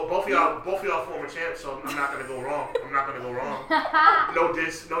can't throw. both of y'all former champs, so I'm not gonna go wrong. No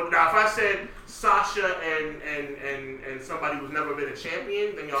diss. No. Now, if I said Sasha and somebody who's never been a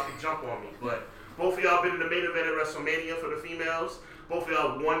champion, then y'all can jump on me. But both of y'all been in the main event at WrestleMania for the females. Both of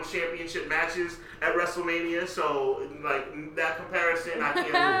y'all won championship matches at WrestleMania. So, like, that comparison, I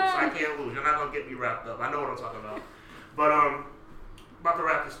can't lose. You're not gonna get me wrapped up. I know what I'm talking about. But about to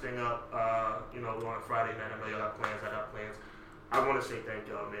wrap this thing up. We're on a Friday night. I know y'all got plans. I got plans. I want to say thank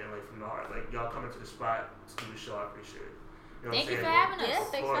y'all, man, like, from the heart. Like, y'all coming to the spot to do the show. I appreciate it. You know Thank you what for I'm saying? having us. Yeah,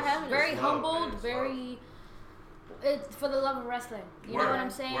 thanks for having us. Very It's love, humbled, man. It's very. It's for the love of wrestling. You know Word, what I'm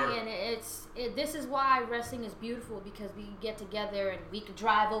saying? word. And this is why wrestling is beautiful, because we get together and we can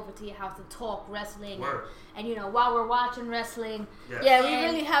drive over to your house and talk wrestling. Word. And while we're watching wrestling, Yes. Yeah, we And-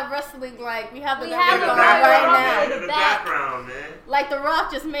 really have wrestling. Like, we have the We WWE have In the the right background, Rock man. now. In the back. background, man. Like, The Rock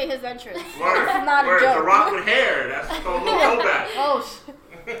just made his entrance. Word. This is not Word. a joke. The Rock with hair. That's a little throwback. Oh,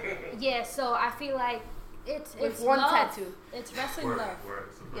 shit. yeah. So I feel like it's With it's one love. tattoo. It's wrestling Word. love. Word.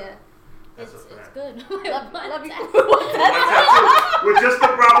 It's a fact. Yeah. That's It's a fact. good. Love you. One tattoo. With just a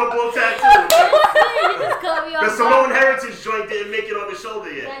probable tattoo. You just cut me The off. Samoan Heritage joint didn't make it on the shoulder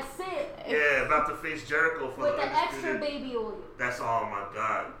yet. That's it. Yeah, about to face Jericho for With the the extra undisputed. baby oil. That's oh my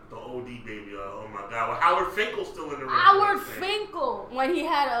god, the OD baby. Oh my god. Well, Howard Finkel's still in the ring. Howard Finkel. When he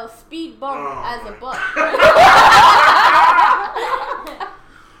had a speed bump Oh, as a my buck.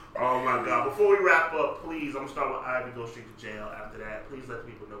 Oh my god. Before we wrap up, please, I'm gonna start with Ivy. Go straight to jail. After that, please let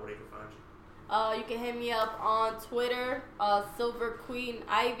the people know where they can find you. You can hit me up on Twitter, Silver Queen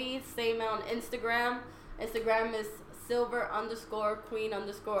Ivy. Same on Instagram. Instagram is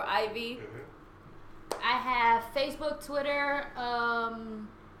Silver_Queen_Ivy. I have Facebook, Twitter,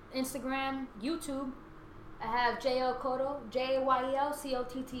 Instagram, YouTube. I have JL Cotto, JAYEL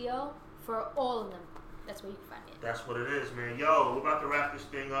COTTO for all of them. That's where you can find it. That's what it is, man. Yo, we're about to wrap this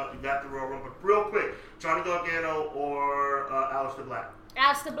thing up. You got the Royal Rumble. Real quick, Johnny Gargano or Aleister Black?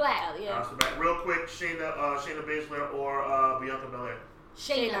 Aleister Black. Yeah. Aleister Black. Real quick, Shayna Baszler or Bianca Belair?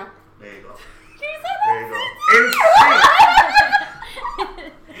 Shayna. There you go. Can you say There you go. In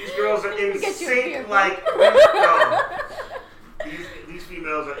sync. These girls are in Get you a beer, sync bro. like these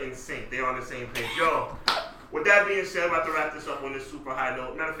females are in sync. They're on the same page. Yo, with that being said, I'm about to wrap this up on this super high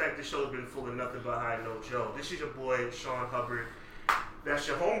note. Matter of fact, this show's been full of nothing but high notes. Yo, this is your boy, Sean Hubbard. That's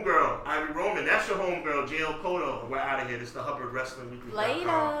your homegirl, Ivy Roman. That's your homegirl, JL Cotto. We're out of here. This is the Hubbard Wrestling Weekly Later.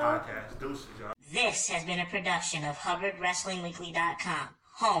 podcast. Deuces, y'all. This has been a production of HubbardWrestlingWeekly.com,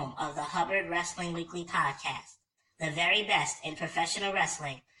 home of the Hubbard Wrestling Weekly podcast. The very best in professional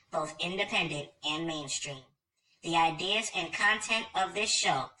wrestling, both independent and mainstream. The ideas and content of this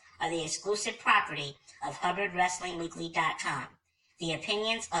show are the exclusive property of HubbardWrestlingWeekly.com. The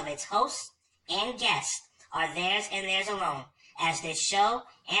opinions of its hosts and guests are theirs and theirs alone, as this show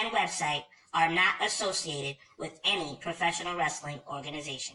and website are not associated with any professional wrestling organization.